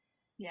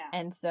 Yeah.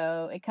 And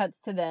so it cuts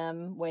to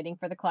them waiting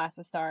for the class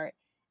to start.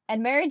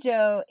 And Mary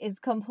Jo is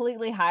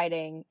completely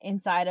hiding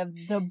inside of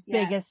the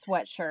biggest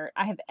sweatshirt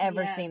I have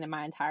ever seen in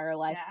my entire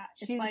life.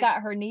 Yeah. She's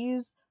got her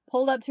knees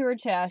pulled up to her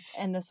chest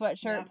and the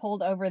sweatshirt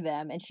pulled over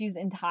them, and she's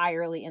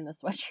entirely in the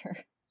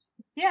sweatshirt.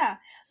 Yeah,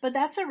 but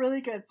that's a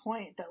really good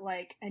point that,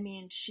 like, I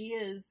mean, she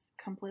is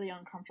completely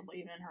uncomfortable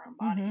even in her own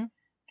body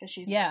because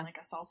she's been, like,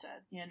 assaulted,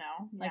 you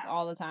know? Like,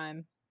 all the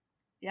time.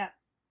 Yep.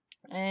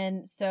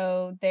 And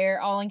so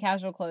they're all in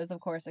casual clothes, of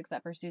course,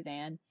 except for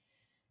Suzanne.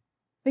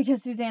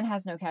 Because Suzanne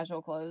has no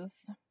casual clothes.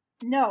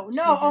 No.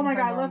 Oh my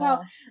god,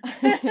 normal. I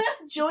love how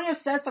Julia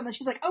says something.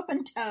 She's like,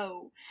 open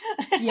toe.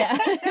 Yeah.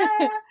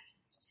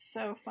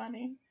 So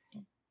funny.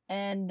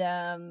 And,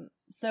 and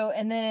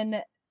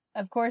then,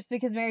 of course,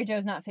 because Mary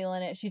Jo's not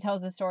feeling it, she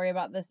tells a story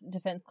about this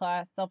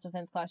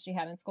self-defense class she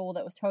had in school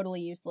that was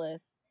totally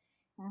useless.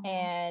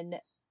 And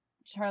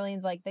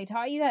Charlene's like, they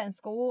taught you that in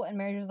school? And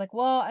Mary Jo's like,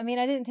 well, I mean,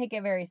 I didn't take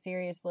it very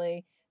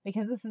seriously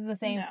because this is the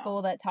same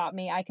school that taught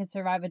me I could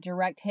survive a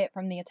direct hit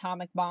from the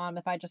atomic bomb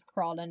if I just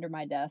crawled under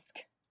my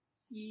desk.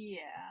 Yeah.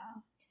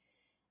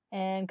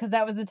 And because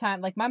that was the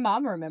time, like, my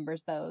mom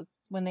remembers those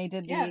when they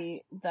did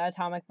the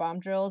atomic bomb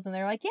drills, and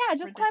they're like, yeah,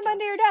 just climb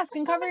under your desk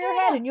and cover your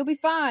head and you'll be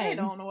fine. They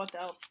don't know what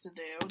else to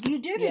do. You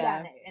do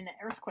that in an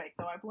earthquake,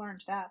 though. I've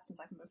learned that since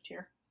I've moved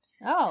here.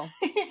 Oh.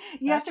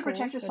 You have to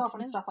protect yourself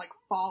from stuff like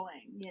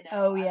falling, you know.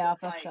 Oh, yeah,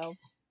 for sure.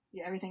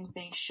 Yeah, everything's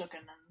being shooken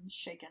and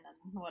shaken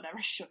and whatever.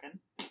 Shooken.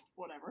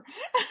 Whatever.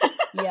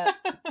 Yeah.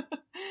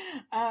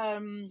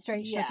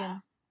 Straight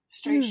shooken.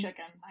 Straight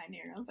shooken. I knew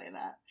you were going to say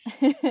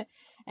that.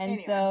 And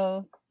anyway.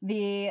 So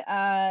the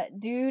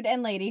dude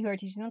and lady who are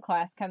teaching the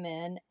class come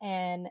in,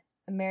 and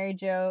Mary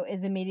Jo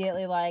is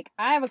immediately like,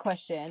 I have a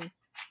question.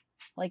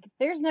 Like,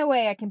 there's no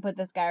way I can put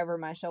this guy over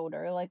my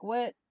shoulder. Like,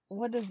 what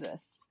is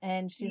this?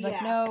 And she's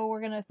like, no,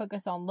 we're going to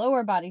focus on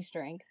lower body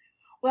strength.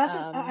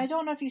 Well, I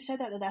don't know if you said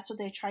that that's what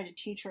they tried to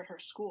teach her at her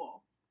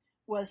school.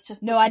 Was to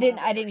No, I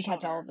didn't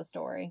catch all of the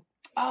story.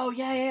 Oh,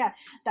 yeah.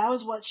 That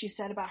was what she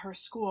said about her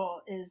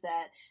school, is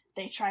that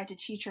they tried to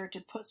teach her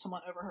to put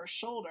someone over her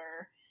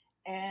shoulder,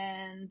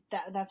 and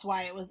that's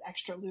why it was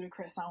extra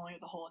ludicrous, not only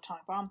with the whole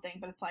atomic bomb thing,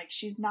 but it's like,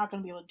 she's not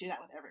going to be able to do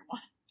that with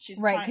everyone. She's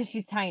right, because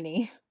she's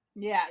tiny.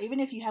 Yeah, even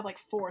if you have, like,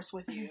 force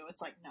with you,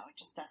 it's like, no,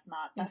 that's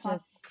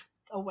not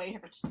a way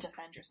to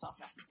defend yourself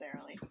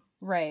necessarily.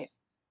 Right.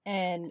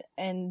 And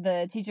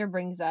the teacher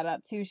brings that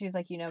up too. She's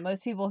like,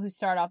 most people who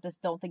start off this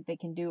don't think they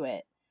can do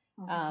it.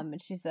 And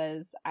she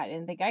says, I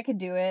didn't think I could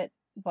do it,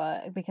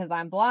 but because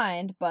I'm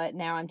blind, but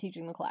now I'm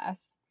teaching the class.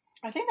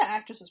 I think the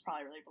actress is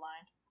probably really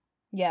blind.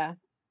 Yeah.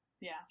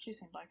 Yeah, she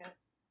seemed like it.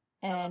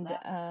 And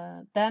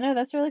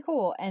that's really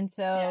cool. And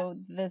so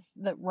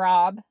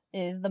Rob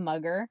is the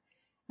mugger.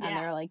 And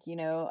they're like,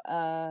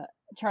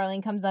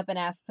 Charlene comes up and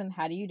asks him,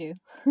 how do you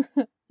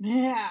do?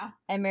 Yeah.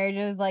 And Mary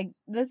Jo's like,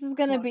 this is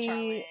gonna be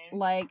Charlene.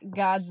 Like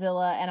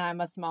Godzilla and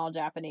I'm a small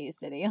Japanese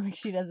city. Like,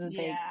 she doesn't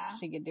think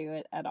she could do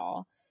it at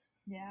all.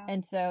 Yeah.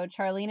 And so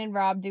Charlene and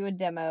Rob do a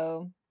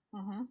demo.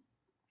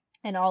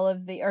 And all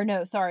of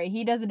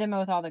he does a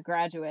demo with all the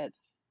graduates.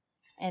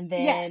 And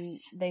then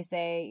they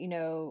say,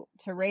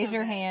 to raise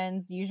your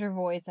hands, use your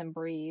voice, and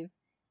breathe.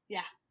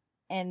 Yeah.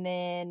 And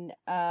then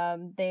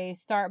they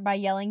start by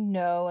yelling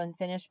no and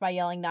finish by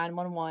yelling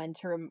 911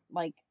 to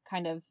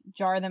kind of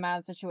jar them out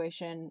of the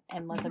situation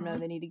and let them know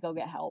they need to go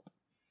get help.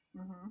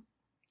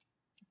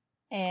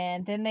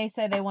 And then they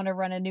say they want to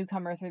run a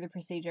newcomer through the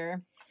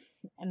procedure,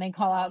 and they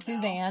call out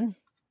Suzanne.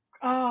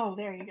 Oh,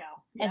 there you go.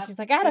 Yep. And she's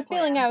like, I had a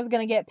feeling I was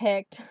going to get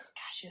picked. Gosh,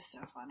 she's so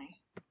funny.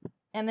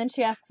 And then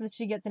she asks if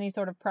she gets any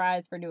sort of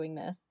prize for doing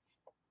this.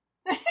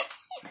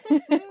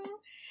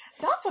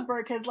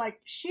 Dotzberg has,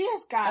 she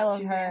has got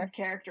Suzanne's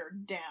character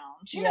down.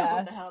 She knows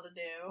what the hell to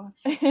do.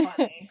 It's so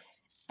funny.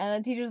 And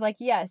the teacher's like,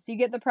 yes, you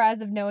get the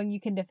prize of knowing you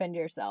can defend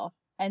yourself.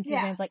 And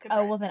Suzanne's like,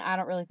 oh, well, then I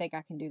don't really think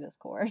I can do this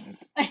course.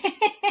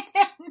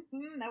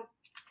 Nope.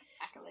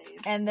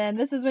 Accolades. And then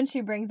this is when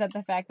she brings up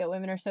the fact that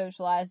women are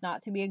socialized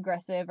not to be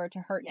aggressive or to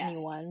hurt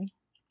anyone.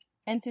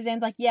 And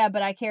Suzanne's like, yeah,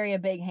 but I carry a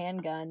big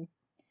handgun.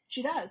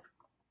 She does.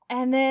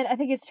 And then I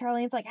think it's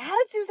Charlene's like, how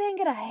did Suzanne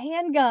get a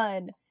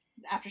handgun?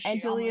 After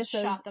she almost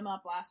shot them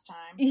up last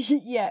time.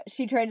 Yeah,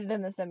 she traded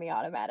in the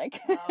semi-automatic.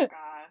 Oh, God.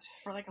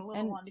 For, a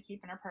little one to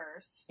keep in her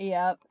purse.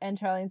 Yep. And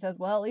Charlene says,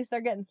 well, at least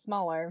they're getting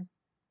smaller.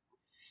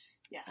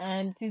 Yes.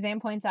 And Suzanne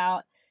points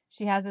out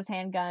she has this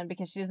handgun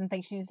because she doesn't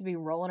think she needs to be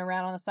rolling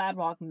around on the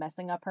sidewalk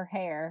messing up her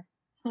hair.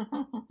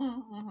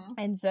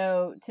 And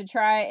so, to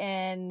try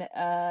and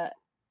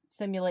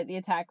simulate the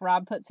attack,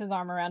 Rob puts his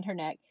arm around her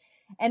neck.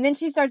 And then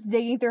she starts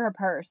digging through her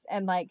purse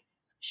and,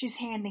 she's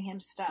handing him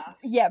stuff.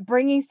 Yeah,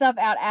 bringing stuff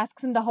out,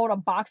 asks him to hold a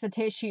box of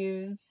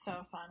tissues.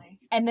 So funny.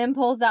 And then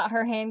pulls out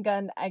her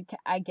handgun.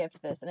 I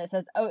gift this. And it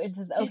says,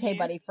 okay,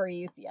 buddy, for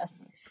use, yes.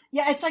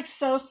 Yeah, it's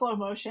so slow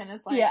motion.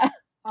 It's yeah.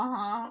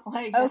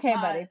 Okay,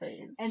 buddy, for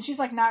use. And she's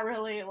not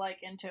really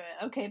into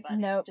it. Okay, buddy.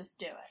 Nope. Just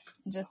do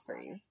it. Just so for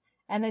use.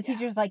 And the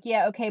teacher's like,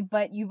 yeah, okay,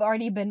 but you've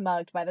already been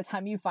mugged by the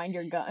time you find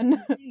your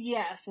gun.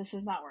 Yes, this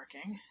is not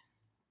working.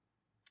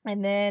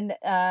 And then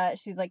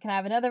she's like, can I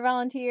have another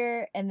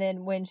volunteer? And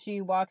then when she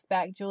walks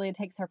back, Julia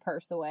takes her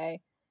purse away.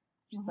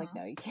 She's like,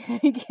 no, you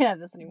can't have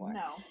this anymore.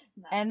 No.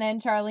 And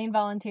then Charlene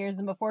volunteers,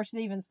 and before she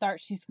even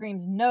starts, she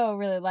screams no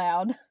really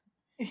loud.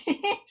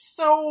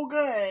 So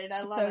good.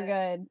 I love it. So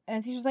good.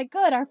 And she's like,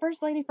 good, our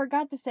first lady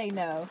forgot to say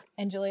no.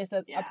 And Julia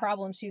says, a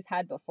problem she's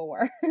had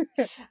before.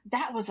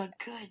 That was a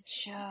good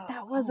show.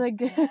 That was a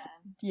good... Man.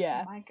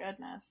 Yeah. My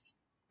goodness.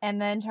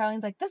 And then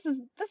Charlene's like, this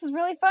is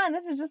really fun.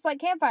 This is just like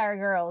Campfire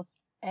Girls.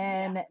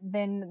 And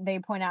then they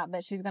point out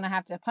that she's going to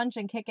have to punch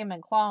and kick him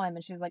and claw him.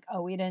 And she's like,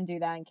 oh, we didn't do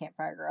that in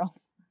Campfire Girls.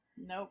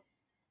 Nope.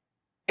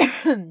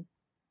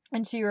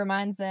 And she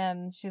reminds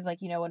them, she's like,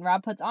 when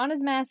Rob puts on his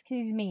mask,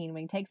 he's mean.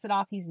 When he takes it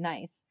off, he's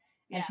nice.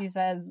 And she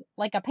says,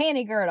 like a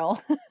panty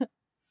girdle.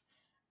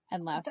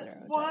 And laughs at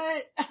her.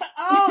 What?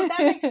 Oh, that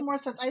makes more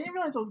sense. I didn't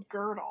realize it was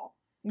girdle.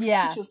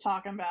 Yeah. She was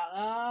talking about.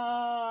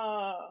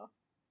 Oh.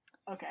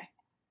 Okay.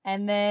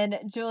 And then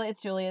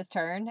it's Julia's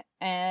turn.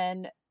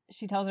 And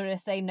she tells her to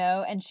say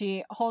no. And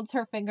she holds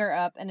her finger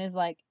up and is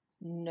like,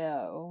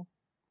 no.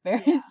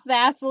 Very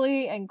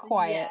sassily and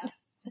quiet.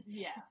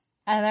 Yes.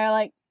 And they're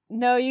like,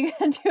 no, you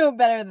gotta do it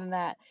better than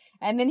that.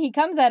 And then he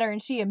comes at her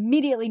and she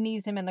immediately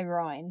knees him in the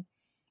groin.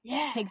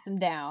 Yeah. Takes him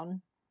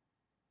down.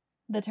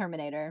 The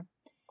Terminator.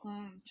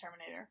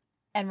 Terminator.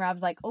 And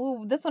Rob's like,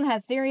 oh, this one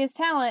has serious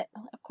talent.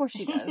 Of course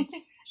she does.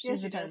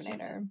 She's a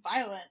Terminator. She's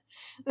violent.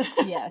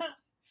 Yes.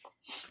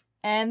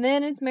 And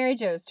then it's Mary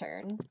Jo's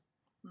turn.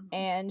 Mm-hmm.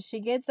 And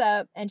she gets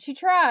up and she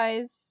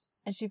tries.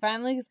 And she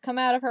finally has come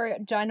out of her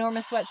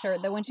ginormous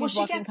sweatshirt that when she's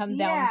walking comes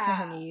down to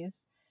her knees.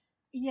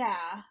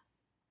 Yeah.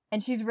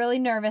 And she's really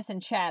nervous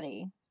and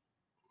chatty.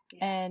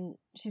 Yeah. And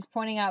she's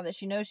pointing out that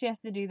she knows she has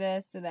to do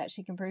this so that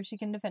she can prove she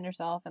can defend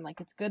herself. And,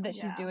 like, it's good that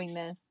she's doing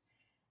this.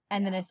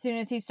 And then as soon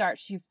as he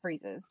starts, she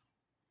freezes.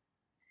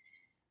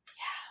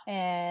 Yeah.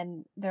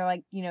 And they're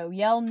like,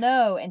 yell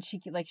no. And she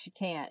can't. She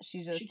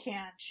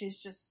can't.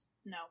 She's just,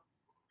 no.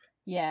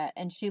 Yeah.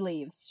 And she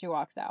leaves. She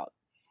walks out.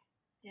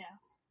 Yeah.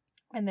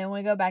 And then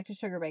we go back to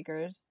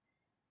Sugarbakers.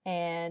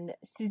 And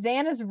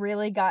Suzanne has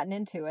really gotten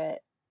into it.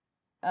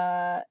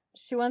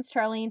 She wants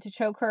Charlene to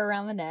choke her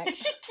around the neck. She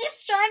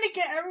keeps trying to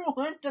get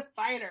everyone to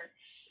fight her.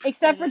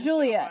 Except for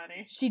Julia. So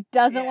she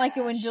doesn't like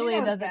it when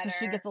Julia does it because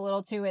she gets a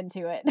little too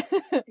into it.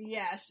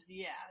 Yeah,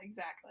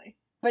 exactly.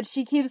 But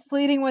she keeps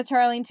pleading with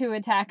Charlene to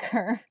attack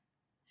her.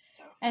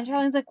 So funny. And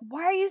Charlene's like,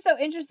 why are you so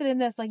interested in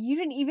this? Like, you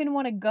didn't even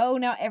want to go.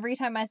 Now every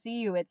time I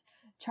see you, it's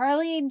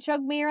Charlene,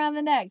 choke me around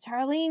the neck.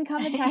 Charlene,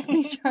 come attack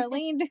me.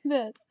 Charlene, do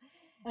this.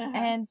 Uh-huh.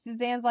 And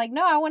Suzanne's like,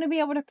 no, I want to be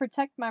able to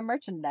protect my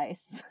merchandise.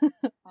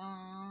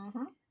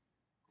 Uh-huh.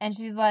 And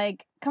she's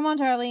like, come on,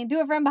 Charlene, do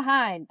it from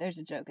behind. There's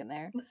a joke in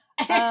there.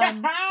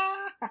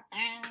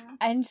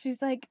 And she's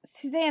like,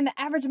 Suzanne, the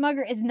average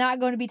mugger is not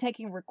going to be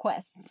taking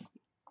requests.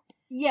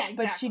 Yeah,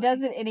 exactly. But she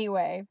does it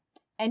anyway.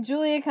 And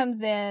Julia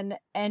comes in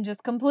and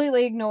just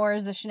completely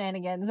ignores the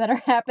shenanigans that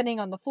are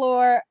happening on the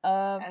floor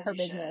of her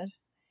business.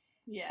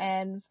 Yes.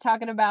 And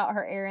talking about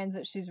her errands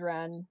that she's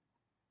run.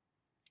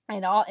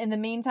 And in the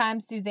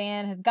meantime,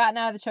 Suzanne has gotten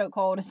out of the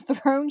chokehold, has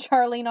thrown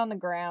Charlene on the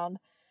ground.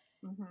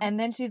 Mm-hmm. And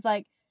then she's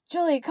like,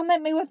 Julia, come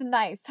at me with a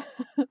knife.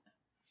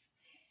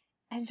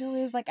 And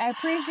Julia's like, I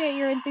appreciate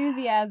your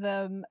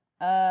enthusiasm.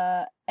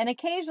 And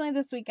occasionally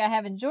this week I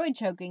have enjoyed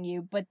choking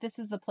you, but this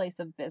is a place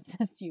of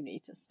business. You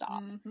need to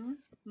stop. Mm-hmm.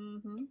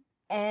 Mm-hmm.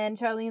 And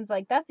Charlene's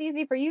like, that's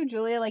easy for you,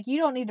 Julia. Like, you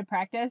don't need to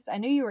practice. I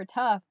knew you were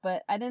tough,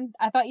 but I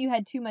thought you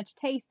had too much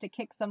taste to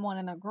kick someone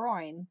in the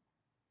groin.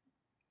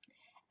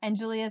 And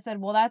Julia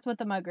said, well, that's what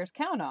the muggers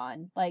count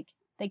on. Like,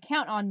 they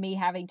count on me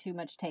having too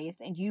much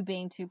taste and you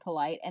being too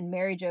polite and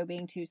Mary Jo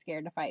being too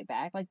scared to fight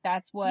back. Like,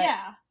 that's what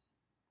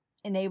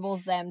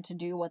enables them to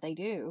do what they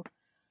do.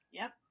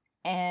 Yep.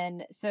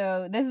 And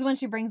so this is when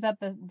she brings up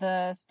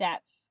the stats.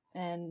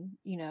 And,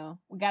 we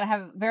got to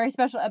have a very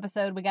special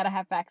episode. We got to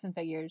have facts and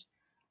figures.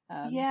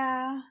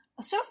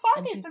 So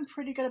far they've been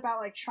pretty good about,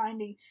 like, trying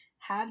to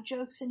have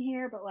jokes in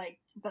here, but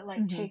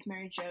mm-hmm. take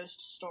Mary Jo's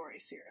story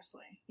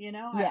seriously.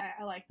 Yeah.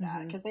 I like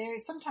that because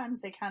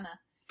sometimes they kind of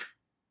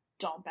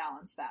don't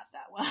balance that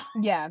well.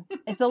 Yeah,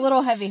 it's a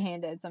little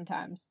heavy-handed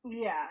sometimes.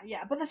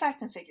 Yeah, but the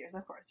facts and figures,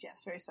 of course,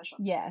 yes, very special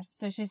episode. Yes,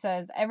 so she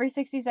says, every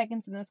 60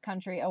 seconds in this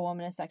country, a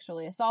woman is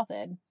sexually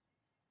assaulted.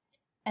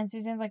 And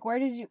Suzanne's like,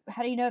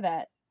 how do you know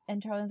that?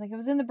 And Charlene's like, it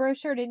was in the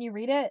brochure, didn't you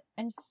read it?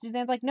 And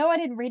Suzanne's like, no, I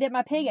didn't read it,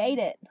 my pig ate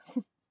it.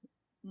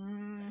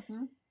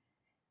 Mm-hmm.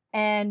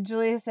 And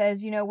Julia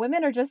says,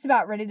 women are just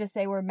about ready to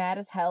say we're mad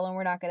as hell and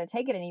we're not going to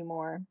take it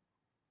anymore.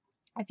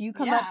 If you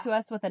come up to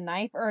us with a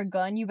knife or a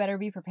gun, you better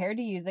be prepared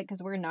to use it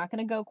because we're not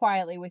going to go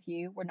quietly with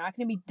you. We're not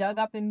going to be dug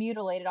up and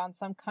mutilated on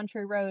some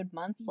country road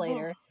months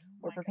later.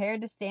 We're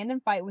prepared to stand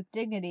and fight with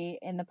dignity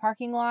in the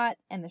parking lot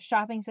and the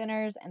shopping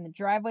centers and the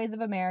driveways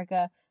of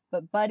America.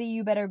 But, buddy,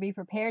 you better be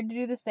prepared to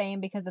do the same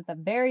because at the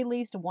very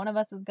least, one of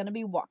us is going to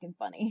be walking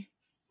funny.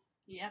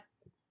 Yep.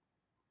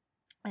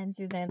 And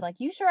Suzanne's like,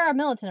 you sure are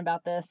militant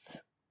about this.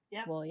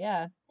 Yep. Well,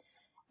 yeah.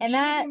 And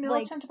that, be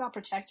militant about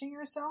protecting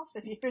yourself.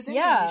 If there's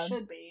anything you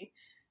should be,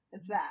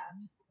 it's that.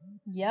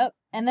 Yep.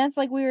 And that's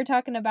like we were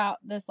talking about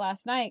this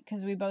last night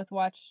because we both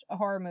watched a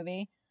horror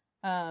movie,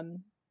 The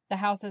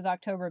House is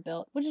October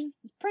Built, which is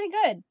pretty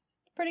good.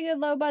 Pretty good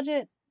low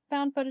budget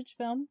found footage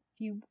film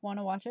if you want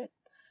to watch it.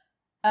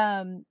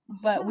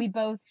 But we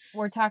both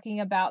were talking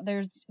about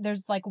there's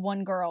like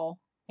one girl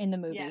in the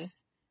movie.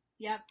 Yes.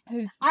 Yep.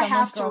 Who's I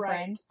have to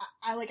girlfriend. write.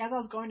 I like, as I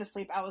was going to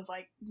sleep, I was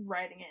like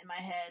writing it in my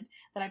head.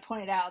 That I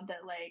pointed out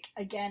that, like,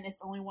 again,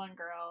 it's only one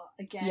girl.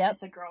 Again,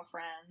 it's a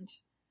girlfriend.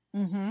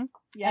 Mm-hmm.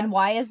 Yep. And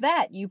why is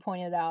that? You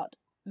pointed out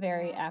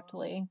very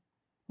aptly.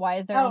 Why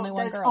is there only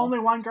one girl? It's only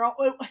one girl.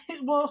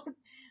 Well,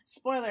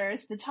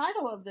 spoilers. The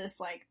title of this,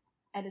 like,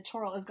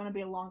 editorial is going to be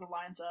along the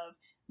lines of,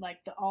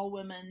 like, the all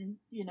women,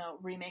 you know,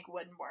 remake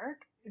wouldn't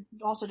work.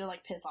 Also to,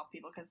 like, piss off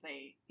people because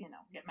they, you know,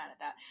 get mad at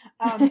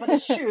that. But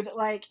it's true that,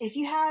 like, if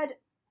you had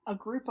a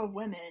group of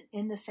women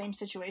in the same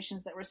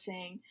situations that we're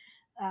seeing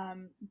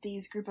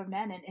these group of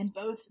men in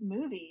both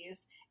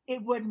movies,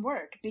 it wouldn't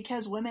work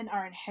because women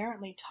are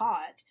inherently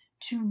taught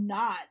to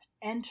not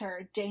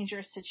enter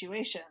dangerous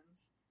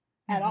situations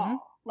at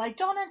all. Like,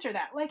 don't enter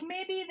that. Like,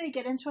 maybe they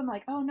get into them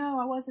like, oh no,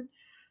 I wasn't,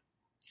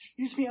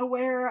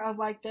 aware of,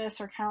 like, this,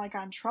 or kind of like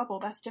got in trouble.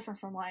 That's different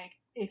from, like,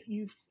 if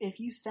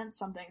you sense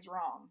something's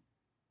wrong,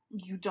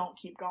 you don't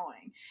keep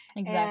going.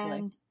 Exactly.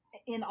 And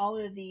in all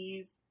of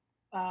these,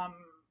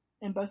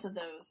 in both of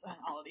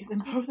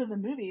the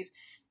movies,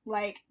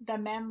 like, the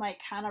men, like,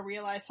 kind of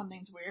realize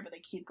something's weird, but they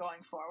keep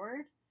going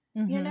forward.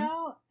 You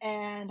know?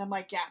 And I'm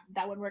like, yeah,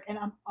 that would work. And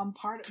I'm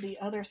part of the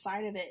other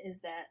side of it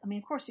is that, I mean,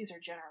 of course these are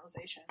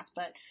generalizations,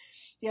 but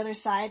the other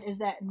side is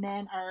that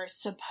men are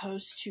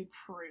supposed to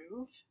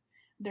prove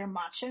their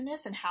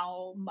macho-ness and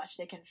how much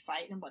they can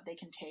fight and what they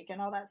can take and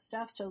all that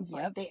stuff. So it's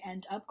like they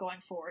end up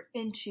going forward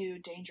into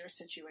dangerous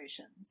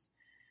situations,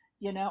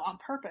 you know, on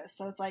purpose.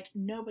 So it's like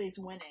nobody's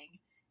winning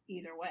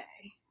either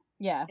way.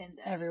 Yeah,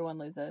 everyone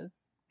loses.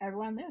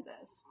 Everyone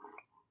loses.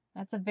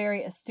 That's a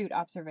very astute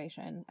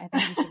observation. I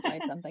think you should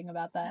write something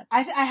about that.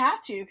 I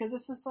have to, because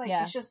it's just like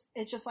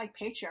it's just like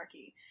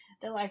patriarchy.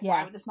 They're like,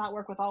 why would this not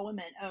work with all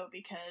women? Oh,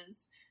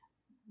 because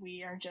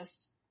we are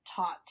just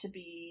taught to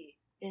be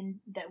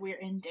we're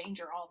in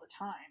danger all the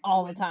time.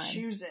 All the time.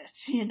 Choose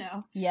it, you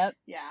know? Yep.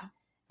 Yeah.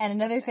 And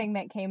another thing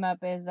that came up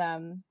is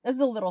this is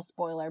a little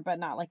spoiler, but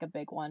not like a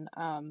big one.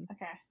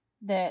 Okay.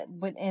 That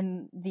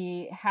within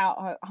the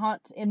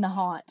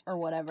haunt or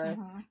whatever,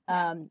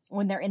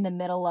 when they're in the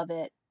middle of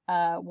it,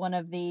 one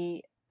of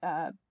the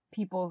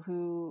people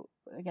who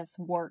I guess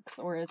works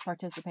or is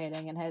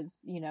participating and has,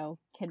 you know,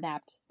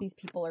 kidnapped these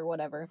people or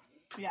whatever.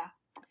 Yeah.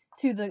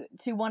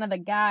 To one of the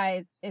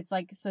guys, it's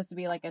like supposed to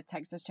be like a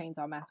Texas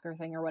Chainsaw Massacre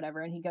thing or whatever,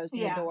 and he goes to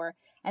the door,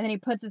 and then he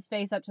puts his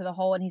face up to the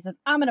hole and he says,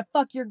 "I'm gonna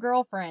fuck your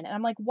girlfriend." And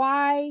I'm like,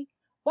 why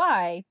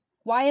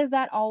is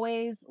that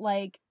always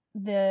like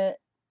the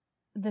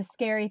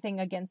scary thing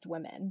against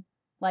women?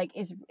 Like,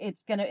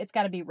 it's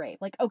gotta be rape.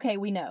 Like, okay,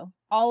 we know,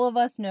 all of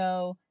us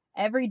know,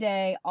 every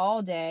day,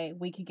 all day,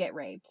 we could get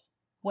raped.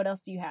 What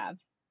else do you have?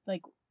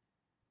 Like,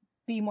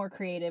 be more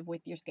creative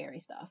with your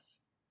scary stuff.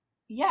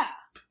 Yeah.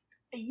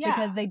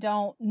 Because they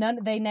don't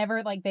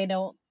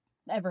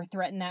ever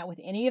threaten that with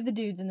any of the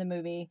dudes in the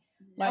movie.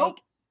 Nope. Like,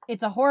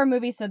 it's a horror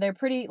movie, so they're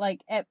pretty,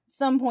 like, at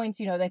some points,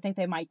 you know, they think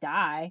they might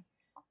die.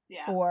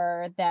 Yeah.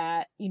 Or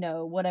that, you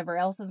know, whatever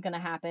else is gonna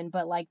happen,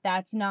 but, like,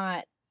 that's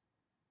not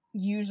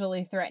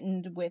usually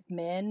threatened with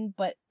men,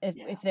 but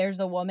if there's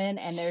a woman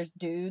and there's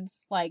dudes,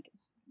 like,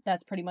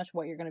 that's pretty much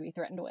what you're gonna be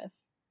threatened with.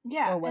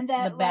 Yeah. Or what's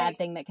the bad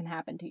thing that can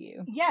happen to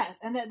you. Yes,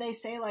 and that they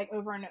say, like,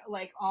 over and,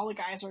 like, all the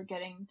guys are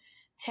getting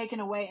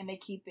taken away and they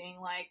keep being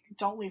like,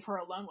 don't leave her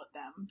alone with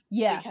them.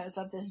 Yeah. Because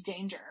of this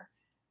danger.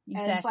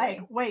 Exactly. And it's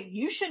like, wait,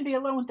 you shouldn't be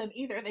alone with them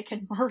either. They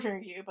could murder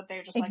you, but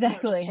they're just like, no,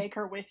 just take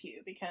her with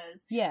you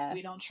because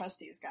we don't trust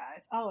these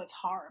guys. Oh, it's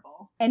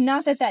horrible. And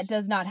not that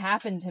does not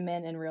happen to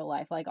men in real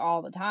life, like,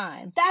 all the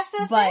time. That's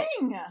the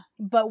thing!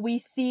 But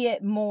we see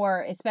it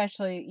more,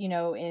 especially, you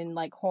know, in,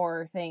 like,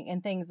 horror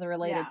and things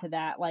related to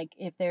that. Like,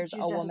 if there's a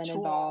woman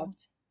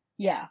involved.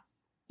 Yeah.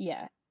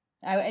 Yeah.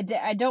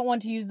 I don't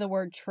want to use the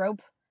word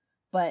trope,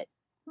 but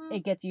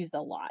it gets used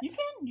a lot. You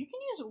can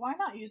use it. Why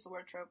not use the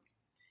word trope?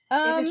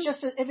 If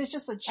it's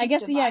just a cheap I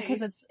guess device.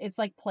 because it's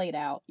like played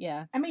out.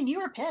 Yeah. I mean, you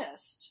were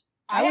pissed.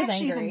 I was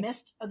actually angry. even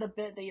missed the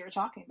bit that you were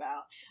talking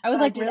about. I was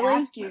like, I did really?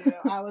 ask you.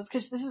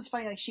 Because this is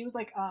funny. Like, she was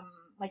like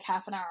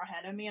half an hour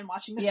ahead of me in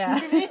watching this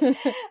movie, and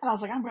I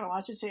was like, I'm gonna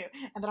watch it too.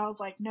 And then I was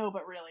like, no,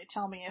 but really,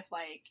 tell me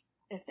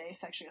if they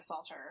sexually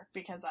assault her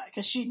because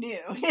she knew.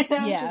 You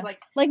know? Yeah. She was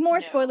like more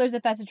no. spoilers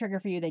if that's a trigger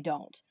for you. They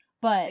don't.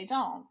 But they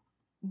don't.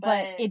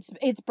 But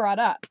it's brought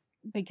up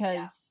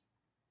because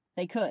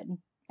they could.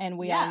 And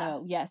we all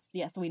know, yes,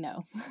 we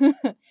know.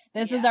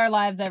 This is our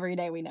lives every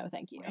day, we know,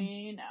 thank you.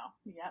 We know,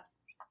 yep.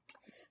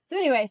 So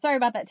anyway, sorry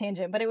about that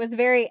tangent, but it was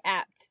very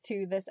apt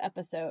to this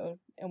episode,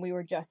 and we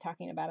were just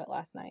talking about it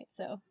last night,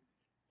 so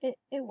it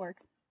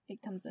works. It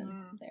comes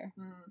in there.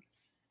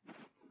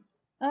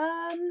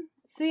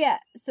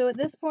 So at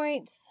this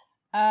point,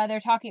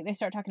 they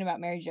start talking about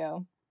Mary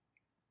Jo,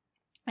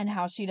 and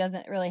how she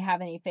doesn't really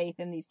have any faith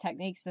in these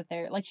techniques that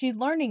they're, like, she's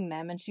learning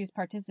them, and she's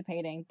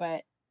participating,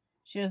 but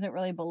she doesn't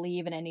really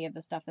believe in any of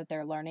the stuff that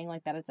they're learning,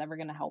 like that it's ever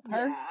going to help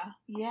her.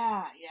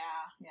 Yeah.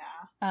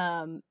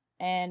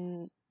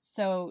 And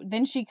so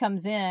then she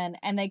comes in,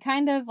 and they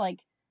kind of, like,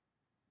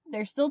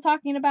 they're still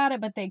talking about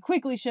it, but they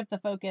quickly shift the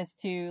focus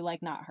to,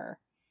 like, not her.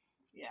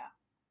 Yeah.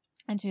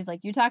 And she's like,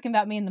 you're talking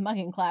about me in the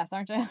mugging class,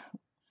 aren't you?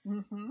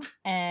 Mm-hmm.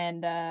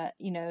 And,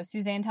 you know,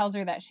 Suzanne tells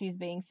her that she's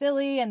being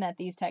silly and that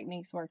these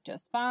techniques work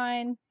just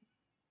fine.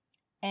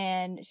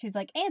 And she's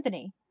like,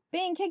 Anthony,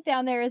 being kicked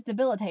down there is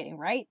debilitating,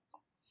 right?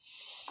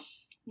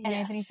 Yes. And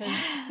Anthony says,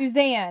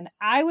 Suzanne,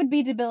 I would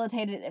be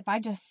debilitated if I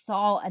just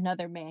saw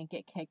another man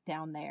get kicked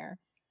down there.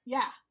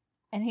 Yeah.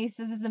 And he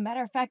says, as a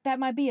matter of fact, that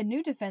might be a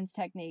new defense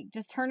technique.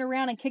 Just turn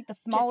around and kick the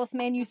smallest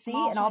man you see,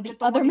 and all the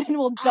other men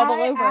will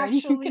double over and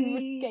you can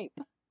escape.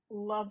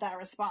 Love that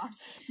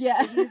response.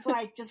 Yeah. He's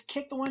like, just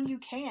kick the one you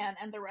can,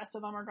 and the rest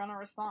of them are going to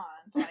respond.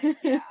 Like,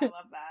 yeah, I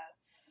love that.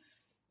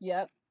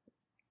 Yep.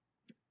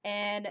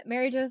 And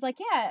Mary Jo's like,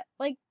 yeah,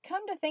 like,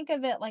 come to think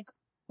of it, like,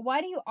 why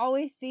do you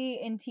always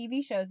see in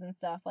TV shows and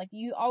stuff, like,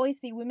 you always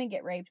see women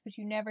get raped, but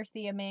you never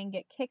see a man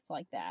get kicked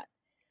like that?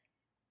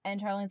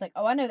 And Charlene's like,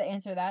 oh, I know the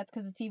answer to that. It's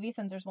because the TV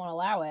censors won't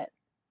allow it.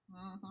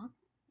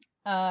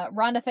 Mm-hmm.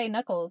 Rhonda Faye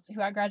Knuckles,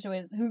 who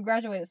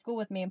graduated school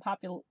with me in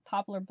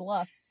Poplar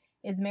Bluff,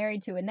 is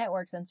married to a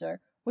network censor,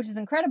 which is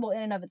incredible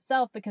in and of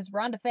itself because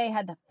Rhonda Faye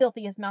had the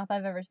filthiest mouth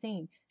I've ever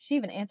seen. She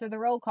even answered the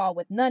roll call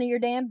with none of your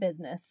damn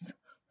business.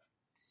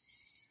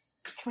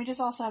 Can we just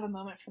also have a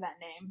moment for that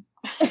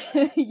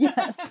name?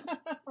 Yes.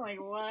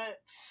 Like, what?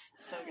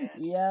 So good.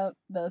 Yep,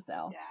 those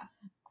sell.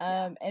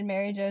 Yeah. And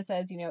Mary Jo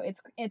says, you know,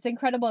 it's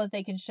incredible that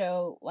they can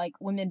show, like,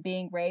 women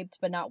being raped,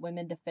 but not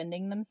women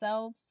defending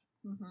themselves.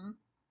 Mm-hmm.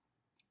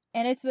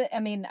 And I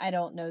mean, I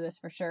don't know this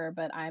for sure,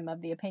 but I'm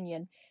of the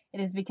opinion it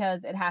is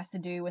because it has to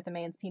do with a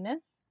man's penis.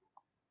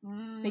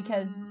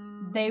 Because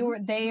they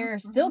are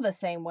still the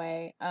same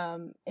way.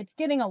 It's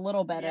getting a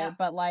little better,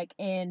 but, like,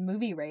 in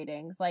movie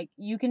ratings, like,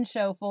 you can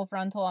show full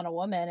frontal on a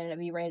woman and it'd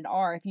be rated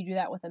R. If you do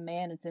that with a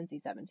man, it's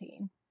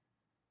NC-17.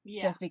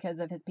 Yeah. Just because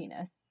of his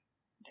penis.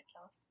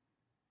 Ridiculous.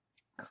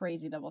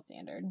 Crazy double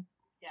standard.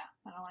 Yeah,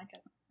 I don't like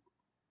it.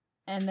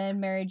 And then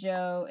Mary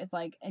Jo is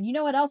like, and you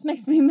know what else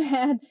makes me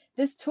mad?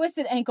 This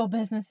twisted ankle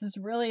business is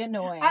really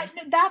annoying.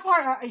 That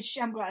part,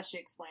 I'm glad she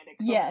explained it.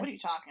 Yeah. What are you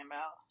talking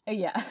about?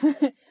 Yeah.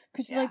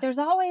 Because she's like, there's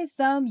always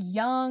some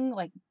young,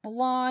 like,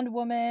 blonde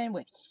woman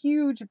with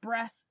huge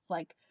breasts,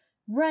 like,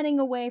 running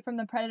away from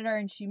the predator,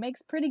 and she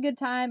makes pretty good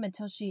time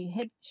until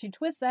she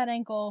twists that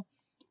ankle,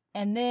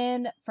 and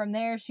then from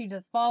there she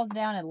just falls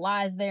down and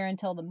lies there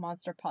until the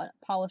monster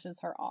polishes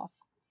her off.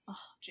 Oh,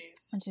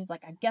 jeez. And she's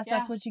like, I guess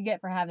that's what you get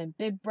for having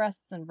big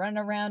breasts and running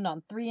around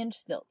on 3-inch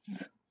stilts.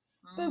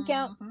 Boo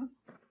count.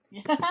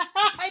 Yeah.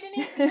 I didn't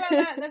even think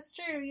about that. That's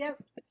true.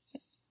 Yep.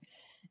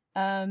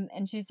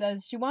 And she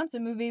says she wants a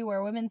movie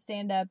where women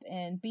stand up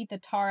and beat the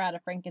tar out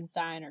of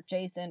Frankenstein or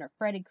Jason or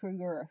Freddy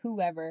Krueger or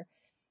whoever.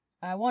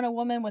 I want a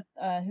woman with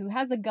who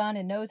has a gun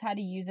and knows how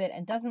to use it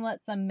and doesn't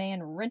let some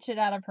man wrench it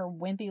out of her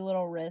wimpy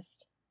little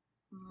wrist.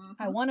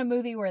 I want a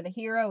movie where the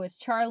hero is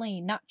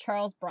Charlene, not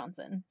Charles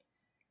Bronson.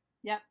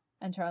 Yep.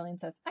 And Charlene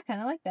says, I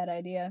kind of like that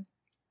idea.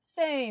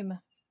 Same.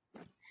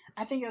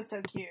 I think it was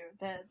so cute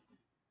that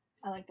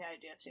I like the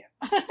idea too.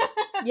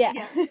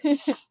 Yeah.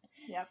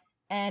 Yep.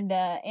 And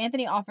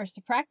Anthony offers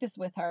to practice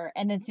with her,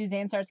 and then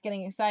Suzanne starts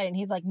getting excited, and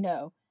he's like,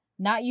 no,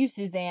 not you,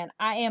 Suzanne.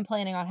 I am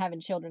planning on having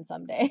children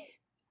someday.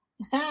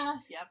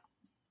 Yep.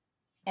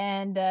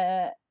 And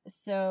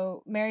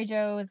so Mary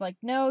Jo is like,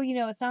 no, you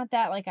know, it's not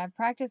that. Like, I've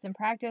practiced, and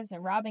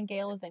Rob and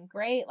Gail have been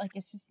great. Like,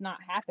 it's just not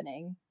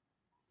happening.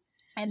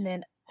 And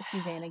then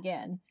Suzanne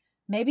again.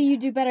 Maybe you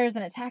do better as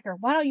an attacker.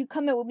 Why don't you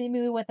come in with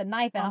me with a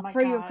knife and I'll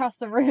throw you across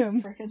the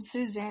room? Freaking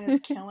Suzanne is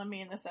killing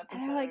me in this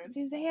episode. And I'm like,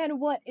 Suzanne,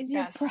 what is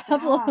your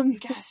problem? You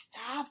gotta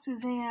stop,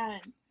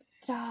 Suzanne.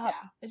 Stop.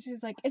 Yeah. And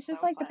she's like, it's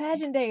just like funny. The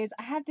pageant days.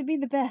 I have to be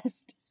the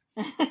best.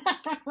 I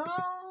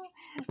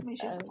mean,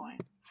 she has a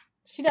point.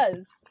 She does.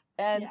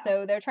 And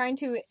so they're trying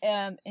to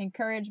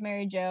encourage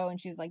Mary Jo,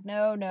 and she's like,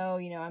 no,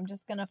 you know, I'm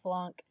just gonna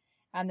flunk.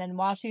 And then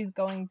while she's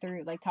going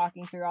through, like,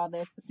 talking through all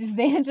this,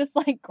 Suzanne just,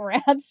 like,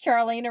 grabs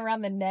Charlene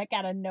around the neck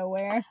out of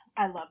nowhere.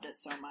 I loved it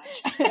so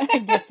much. I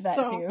get that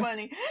so too.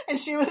 Funny. And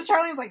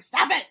Charlene's like,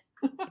 stop it!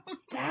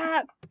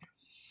 Stop!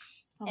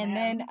 Oh, and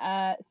man.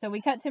 Then, so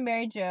we cut to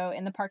Mary Jo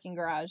in the parking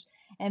garage.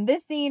 And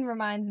this scene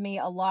reminds me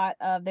a lot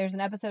of, there's an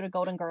episode of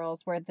Golden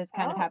Girls where this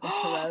kind of happens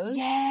to Rose.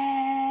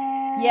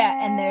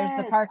 Yeah, and there's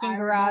the parking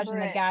garage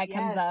and the guy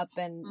comes up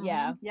and,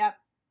 Yep.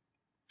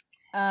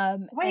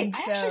 Wait,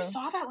 I so, actually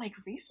saw that, like,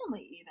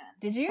 recently even.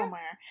 Did you?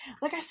 Somewhere.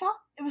 Like,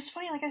 it was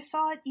funny, like, I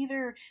saw it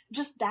either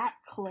just that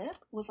clip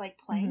was, like,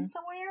 playing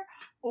somewhere,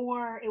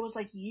 or it was,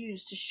 like,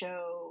 used to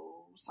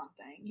show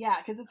something. Yeah,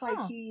 because it's like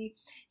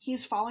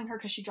he's following her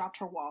because she dropped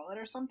her wallet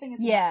or something,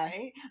 isn't that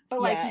right?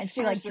 But, like, he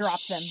scares the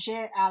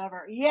shit out of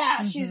her.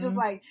 Yeah, she's just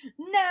like,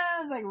 no,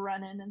 it's like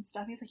running and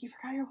stuff. He's like, you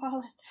forgot your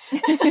wallet.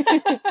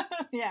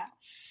 Yeah.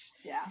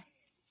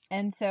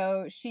 And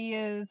so she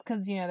is,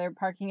 because, you know, they're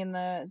parking in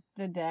the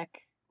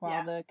deck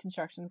while the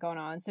construction's going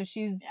on. So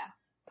she's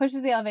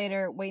pushes the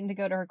elevator, waiting to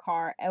go to her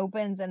car,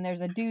 opens, and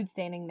there's a dude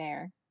standing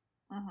there.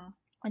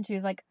 And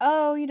she's like,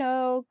 oh, you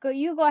know,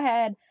 you go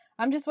ahead.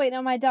 I'm just waiting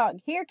on my dog.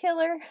 Here,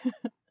 killer.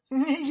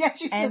 Yeah,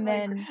 she says,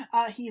 then,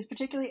 he's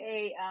particularly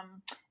a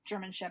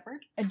German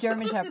Shepherd. A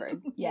German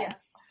Shepherd, yes.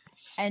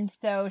 And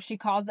so she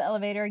calls the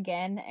elevator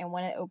again, and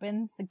when it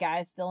opens, the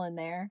guy's still in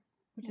there,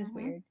 which is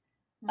weird.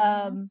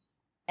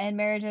 And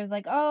Mary Jo's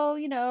like, oh,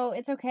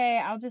 it's okay,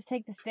 I'll just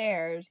take the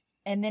stairs.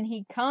 And then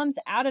he comes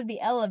out of the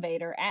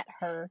elevator at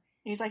her.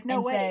 He's like,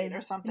 no, wait,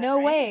 or something. No,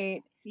 right?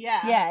 Wait.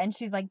 Yeah. Yeah, and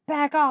she's like,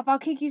 back off, I'll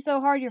kick you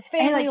so hard your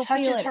family will feel it.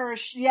 And he touches her,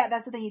 yeah,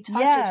 that's the thing, he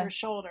touches her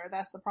shoulder,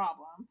 that's the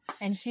problem.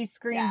 And she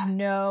screams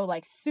no,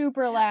 like,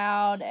 super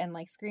loud, and,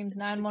 like, screams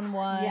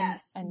 911. Yes,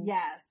 and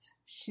yes.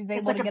 She's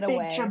able to get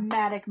away. It's like a big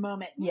dramatic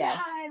moment. Yes.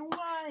 911,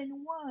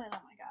 oh my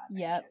god.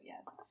 Yep.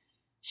 Yes.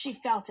 She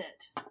felt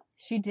it.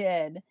 She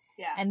did.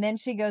 Yeah. And then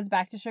she goes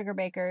back to Sugar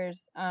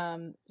Baker's.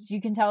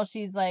 You can tell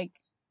she's, like,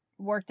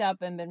 worked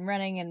up and been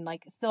running and,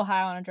 like, still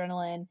high on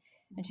adrenaline.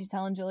 And she's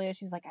telling Julia,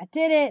 she's like, I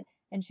did it.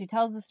 And she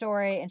tells the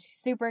story, and she's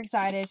super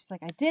excited. She's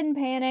like, I didn't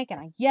panic, and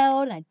I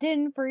yelled, and I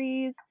didn't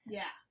freeze.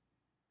 Yeah.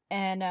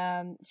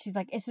 And she's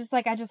like, it's just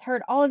like I just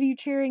heard all of you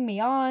cheering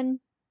me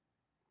on.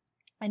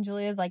 And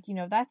Julia's like,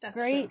 that's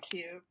great. So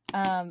cute.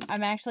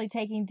 I'm actually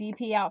taking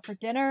DP out for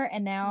dinner,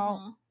 and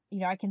now,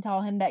 I can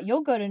tell him that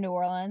you'll go to New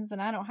Orleans,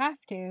 and I don't have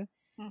to.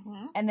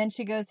 And then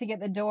she goes to get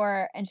the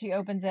door, and she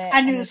opens it.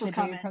 I knew this was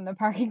coming from the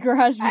parking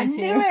garage. I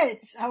knew it.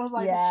 I was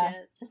like,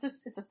 shit. It's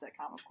a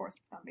sitcom. Of course,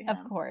 it's gonna be him.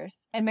 Of course.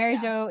 And Mary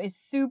Jo is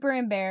super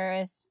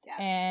embarrassed,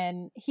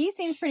 and he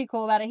seems pretty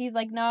cool about it. He's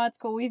like, "No, it's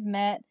cool. We've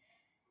met."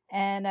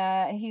 And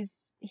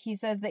he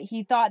says that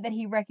he thought that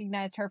he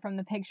recognized her from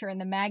the picture in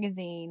the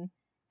magazine,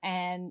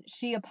 and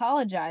she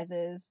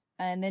apologizes.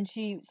 And then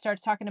she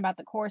starts talking about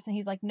the course, and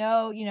he's like,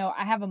 "No,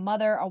 I have a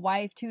mother, a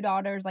wife, 2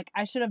 daughters. Like,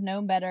 I should have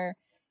known better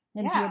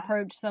than to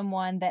approach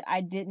someone that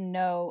I didn't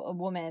know, a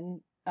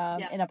woman,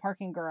 in a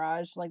parking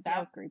garage. Like, that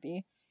was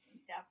creepy."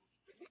 Yeah.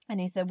 And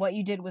he said, what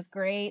you did was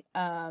great.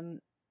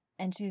 And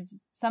she's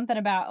something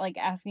about, like,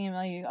 asking him,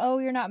 like, oh,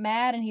 you're not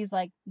mad? And he's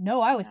like,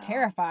 no, I was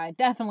terrified.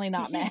 Definitely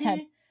not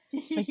mad.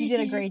 Like, you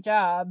did a great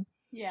job.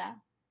 Yeah.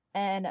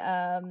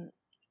 And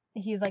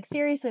he's like,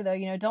 seriously,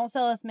 though, don't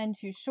sell us men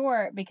too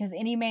short, because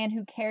any man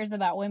who cares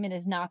about women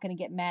is not going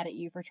to get mad at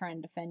you for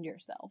trying to defend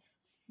yourself.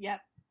 Yep.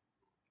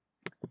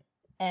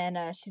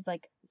 And she's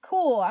like,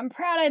 cool, I'm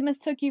proud I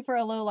mistook you for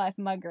a lowlife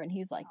mugger. And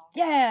he's like,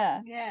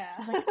 yeah.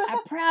 She's like,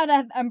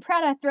 I'm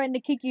proud I threatened to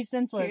kick you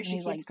senseless. Here she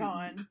and he's keeps like,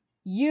 going.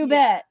 You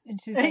bet.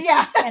 And she's like,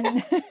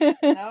 and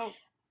nope.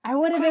 I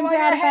would have been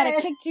proud if I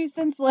had kicked you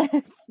senseless.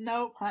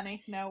 Nope,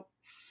 honey, nope.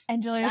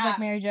 And Julia's like,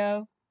 Mary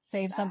Jo,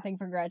 save something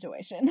for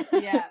graduation.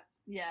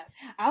 Yeah.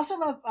 I also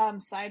love,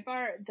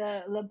 sidebar,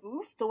 the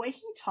LaBouffe, the way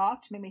he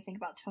talked made me think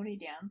about Tony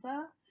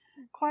Danza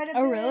quite a bit.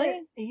 Oh,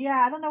 really?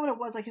 Yeah, I don't know what it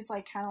was. Like, it's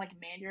like kind of like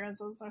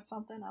mannerisms or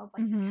something. I was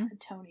like, it's kind of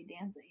Tony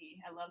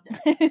Danza-y. I loved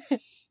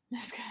it.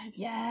 That's good.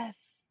 Yes.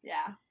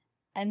 Yeah.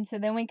 And so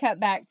then we cut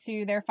back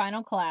to their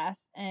final class,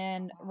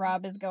 and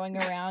Rob is going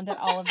around at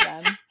all of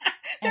them.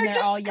 And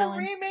they're all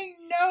yelling,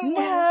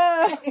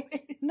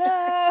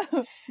 no,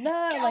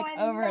 like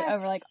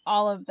over like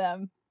all of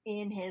them.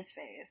 In his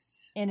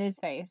face. And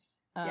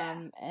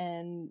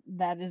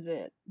that is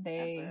it.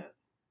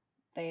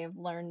 They have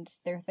learned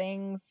their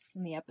things,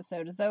 and the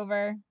episode is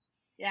over.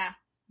 Yeah.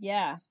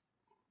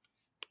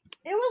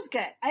 It was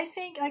good. I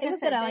think, like I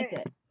said, I liked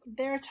it.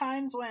 There are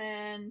times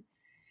when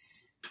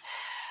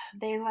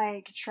they,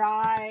 like,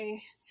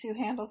 try to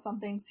handle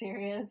something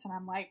serious, and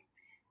I'm like,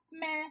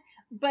 meh.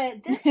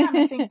 But this time,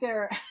 I think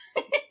they're...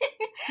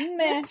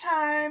 This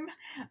time,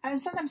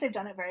 and sometimes they've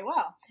done it very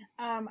well.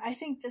 I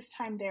think this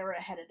time they were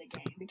ahead of the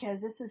game, because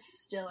this is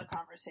still a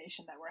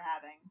conversation that we're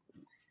having.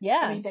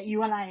 Yeah. I mean, that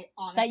you and I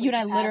honestly that you and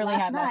I literally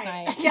had last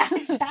night. Yeah,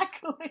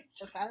 exactly.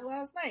 Just had it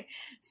last night.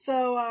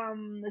 So,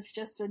 it's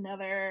just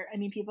another, I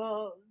mean,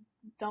 people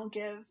don't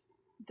give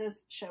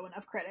this show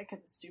enough credit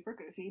because it's super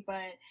goofy,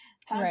 but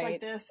times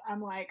like this,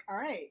 I'm like, all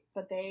right,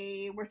 but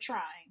they were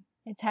trying.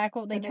 They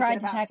tried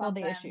to tackle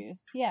the issues.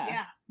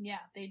 Yeah. Yeah,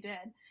 they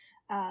did.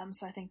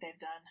 So I think they've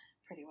done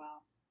pretty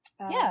well.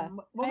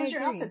 What was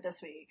your outfit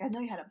this week? I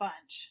know you had a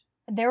bunch.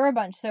 There were a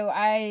bunch. So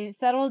I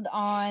settled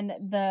on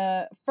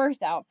the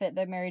first outfit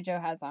that Mary Jo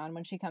has on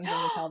when she comes in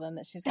to tell them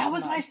that she's That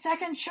was my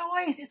second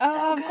choice. It's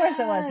so good. Of course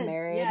it was,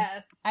 Mary.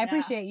 Yes. I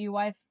appreciate you,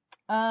 wife.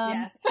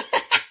 Yes.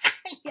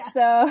 Yes.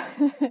 So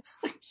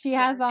she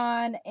has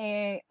on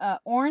a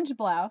orange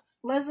blouse.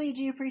 Leslie,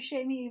 do you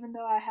appreciate me even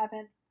though I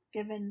haven't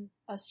given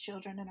us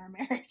children in our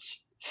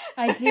marriage?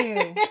 I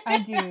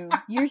do.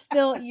 You're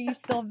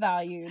still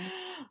valued.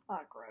 Oh,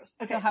 gross.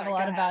 Okay, still have a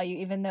lot of value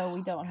even though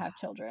we don't have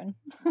children.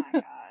 Oh my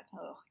god.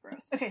 Oh,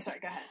 gross. Okay, sorry,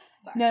 go ahead.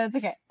 Sorry. No, it's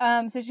okay.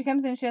 So she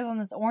comes in, she has on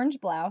this orange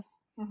blouse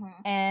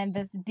and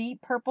this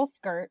deep purple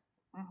skirt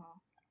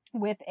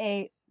with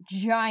a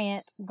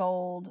giant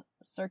gold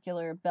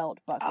circular belt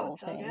buckle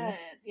so thing. Good.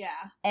 Yeah.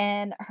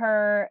 And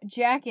her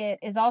jacket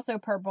is also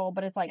purple,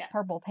 but it's like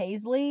purple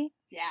paisley.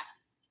 Yeah.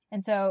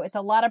 And so it's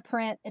a lot of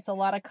print, it's a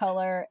lot of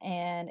color,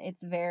 and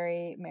it's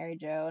very Mary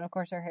Jo. And of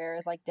course her hair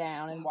is like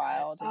down and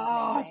wild. And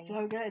amazing. It's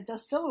so good. The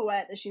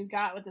silhouette that she's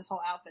got with this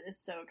whole outfit is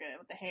so good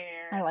with the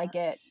hair. I like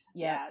it.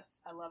 Yeah.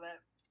 I love it.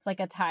 It's like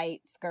a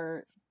tight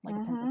skirt, like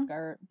a pencil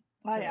skirt.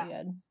 It's really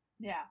good.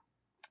 Yeah.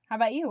 How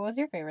about you? What was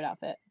your favorite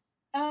outfit?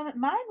 Mine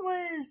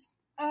was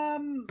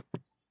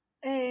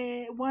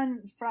a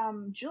one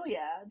from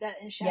Julia that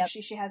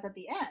she has at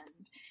the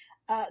end.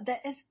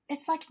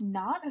 It's like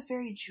not a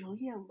very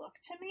Julia look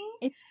to me.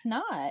 It's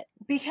not,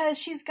 because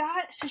she's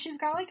got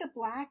like a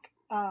black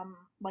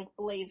like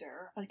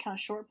blazer, a kind of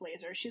short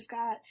blazer. She's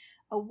got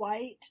a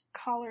white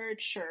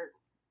collared shirt,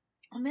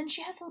 and then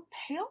she has a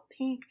pale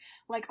pink,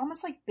 like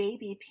almost like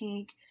baby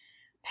pink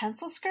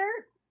pencil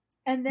skirt,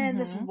 and then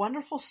this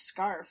wonderful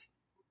scarf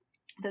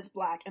that's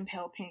black and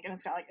pale pink, and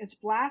it's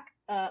black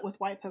with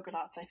white polka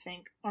dots, I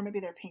think, or maybe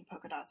they're pink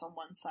polka dots on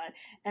one side,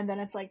 and then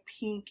it's like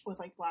pink with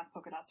like black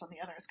polka dots on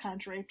the other. It's kind of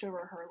draped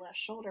over her left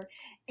shoulder,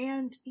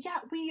 and yeah,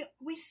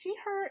 we see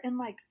her in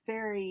like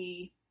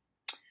very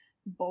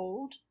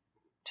bold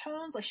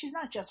tones. Like, she's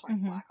not just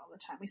wearing black all the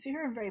time. We see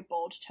her in very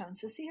bold tones.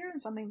 To see her in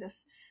something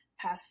this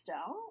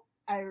pastel,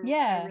 I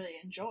really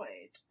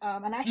enjoyed.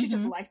 And I actually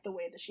just liked the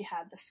way that she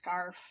had the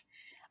scarf.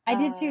 I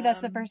did too. That's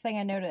the first thing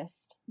I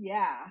noticed.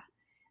 Yeah.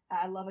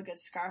 I love a good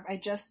scarf. I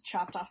just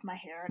chopped off my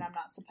hair, and I'm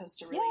not supposed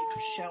to really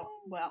show.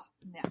 Well,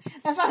 yeah,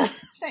 that's not.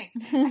 Thanks.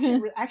 I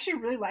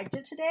actually really liked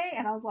it today,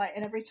 and I was like,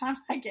 and every time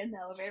I get in the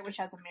elevator, which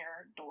has a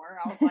mirror door,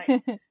 I was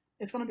like,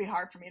 it's going to be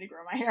hard for me to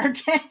grow my hair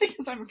again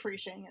because I'm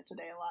appreciating it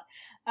today a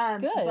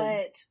lot. Good.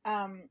 But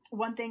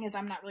one thing is,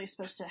 I'm not really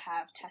supposed to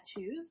have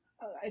tattoos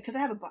because I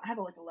have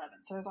like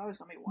 11, so there's always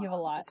going to be one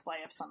on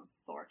display of some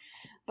sort.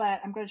 But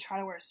I'm going to try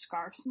to wear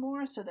scarves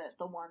more so that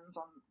the ones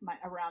on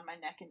around my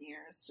neck and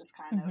ears just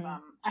kind of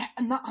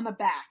I'm not on the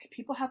back.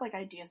 People have like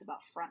ideas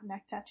about front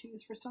neck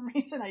tattoos for some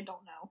reason. I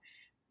don't know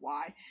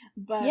why,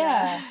 but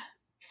yeah,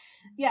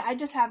 I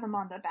just have them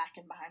on the back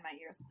and behind my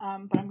ears.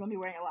 But I'm going to be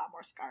wearing a lot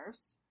more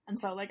scarves. And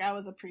so, like, I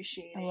was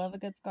appreciating. I love a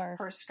good scarf.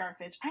 Her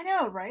scarfage. I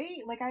know, right?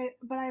 Like, I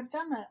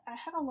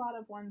have a lot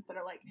of ones that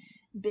are, like,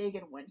 big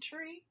and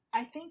wintry.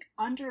 I think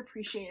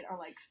underappreciated are,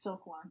 like,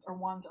 silk ones, or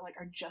ones that, like,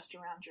 are just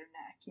around your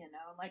neck, you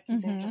know? Like,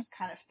 they're just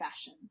kind of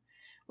fashion,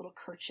 little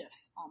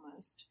kerchiefs,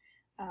 almost.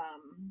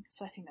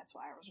 So I think that's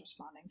why I was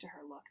responding to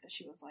her look, that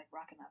she was, like,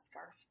 rocking that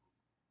scarf.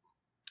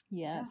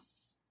 Yes.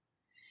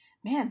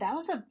 Yeah. Man, that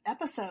was an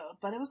episode,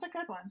 but it was a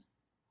good one.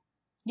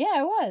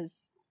 Yeah, it was.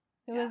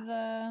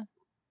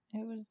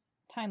 It was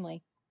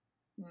timely.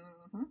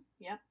 Mm-hmm.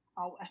 Yep.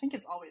 I think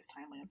it's always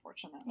timely,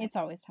 unfortunately. It's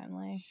always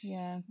timely.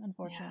 Yeah,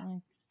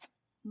 unfortunately.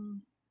 Yeah.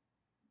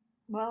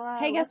 Well,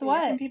 hey, guess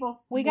what?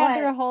 We got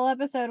through a whole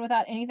episode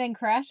without anything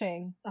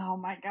crashing. Oh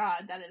my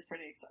god, that is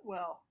pretty exciting.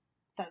 Well,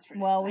 that's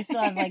pretty exciting. We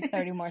still have like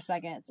 30 more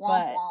seconds,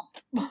 but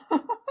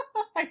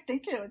I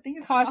think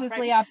it's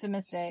cautiously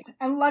optimistic.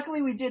 And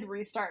luckily we did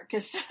restart,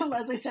 because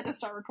Leslie said to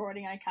start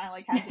recording, and I kind of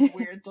like had this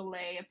weird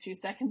delay of 2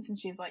 seconds, and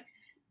she's like,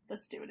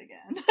 let's do it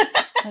again.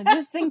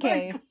 Just in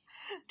case.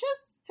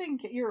 Just in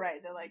case. You're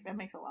right. They're like, that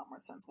makes a lot more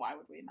sense. Why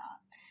would we not?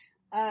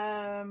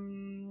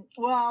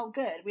 Well,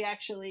 good. We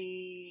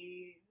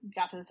actually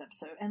got to this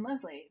episode. And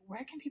Leslie,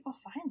 where can people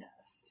find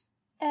us?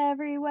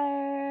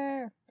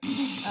 Everywhere.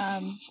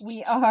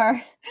 We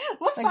are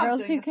the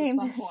girls who came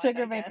to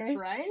Sugar Bakers,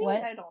 right?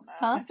 What? I don't know.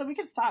 Huh? So we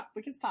could stop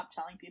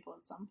telling people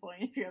at some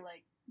point if you're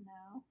like,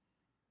 no.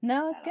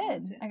 No, it's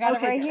good. I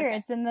got it right here. Okay.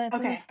 It's in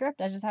the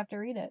script. I just have to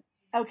read it.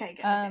 Okay,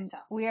 good.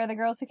 We are the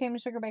Girls Who Came to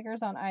Sugar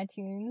Bakers on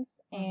iTunes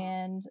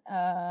and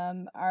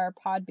our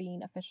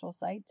Podbean official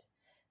site.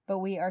 But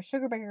we are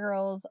Sugar Baker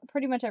Girls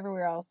pretty much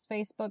everywhere else.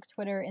 Facebook,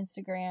 Twitter,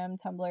 Instagram,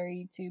 Tumblr,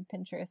 YouTube,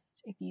 Pinterest.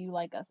 If you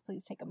like us,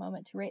 please take a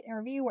moment to rate and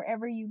review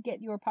wherever you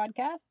get your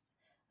podcasts.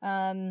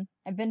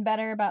 I've been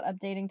better about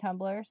updating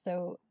Tumblr,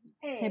 so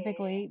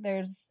typically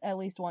there's at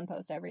least one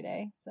post every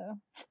day. So.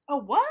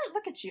 Oh, what?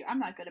 Look at you. I'm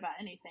not good about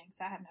anything,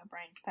 so I have no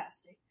brain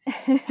capacity.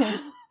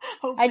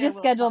 I just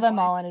schedule them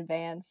all in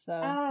advance,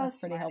 so that's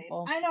pretty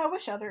helpful. I know. I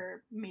wish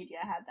other media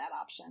had that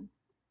option.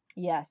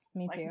 Yes,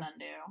 me too. Like none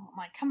do. I'm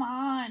like, come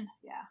on.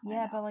 Yeah.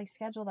 Yeah, but like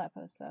schedule that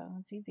post though.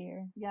 It's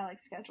easier. Yeah, like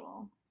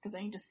schedule. Because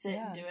then you just sit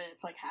and do it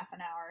for like half an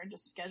hour and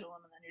just schedule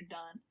them, and then you're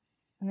done.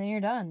 And then you're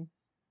done.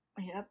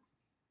 Yep.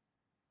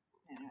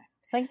 Anyway.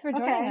 Thanks for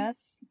joining us.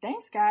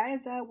 Thanks,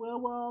 guys.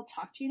 We'll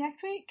talk to you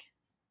next week.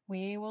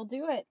 We will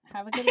do it.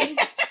 Have a good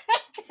week.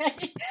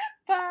 Okay.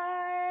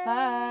 Bye.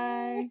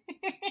 Bye.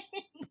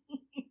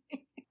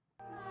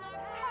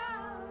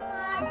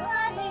 My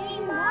buddy,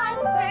 my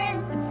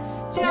friend,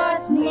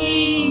 just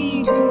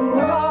need to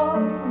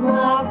know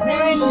our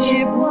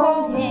friendship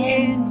won't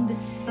end.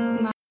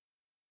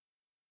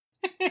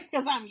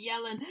 Because I'm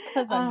yelling.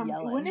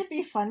 Wouldn't it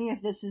be funny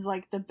if this is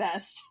like the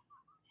best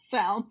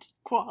sound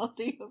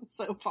quality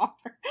so far?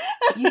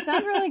 You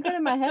sound really good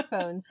in my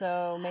headphones,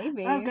 so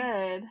maybe. Oh,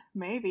 good.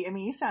 Maybe. I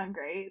mean, you sound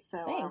great.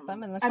 So thanks.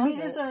 I'm in the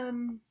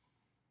closet.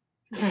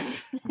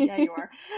 Yeah, you are.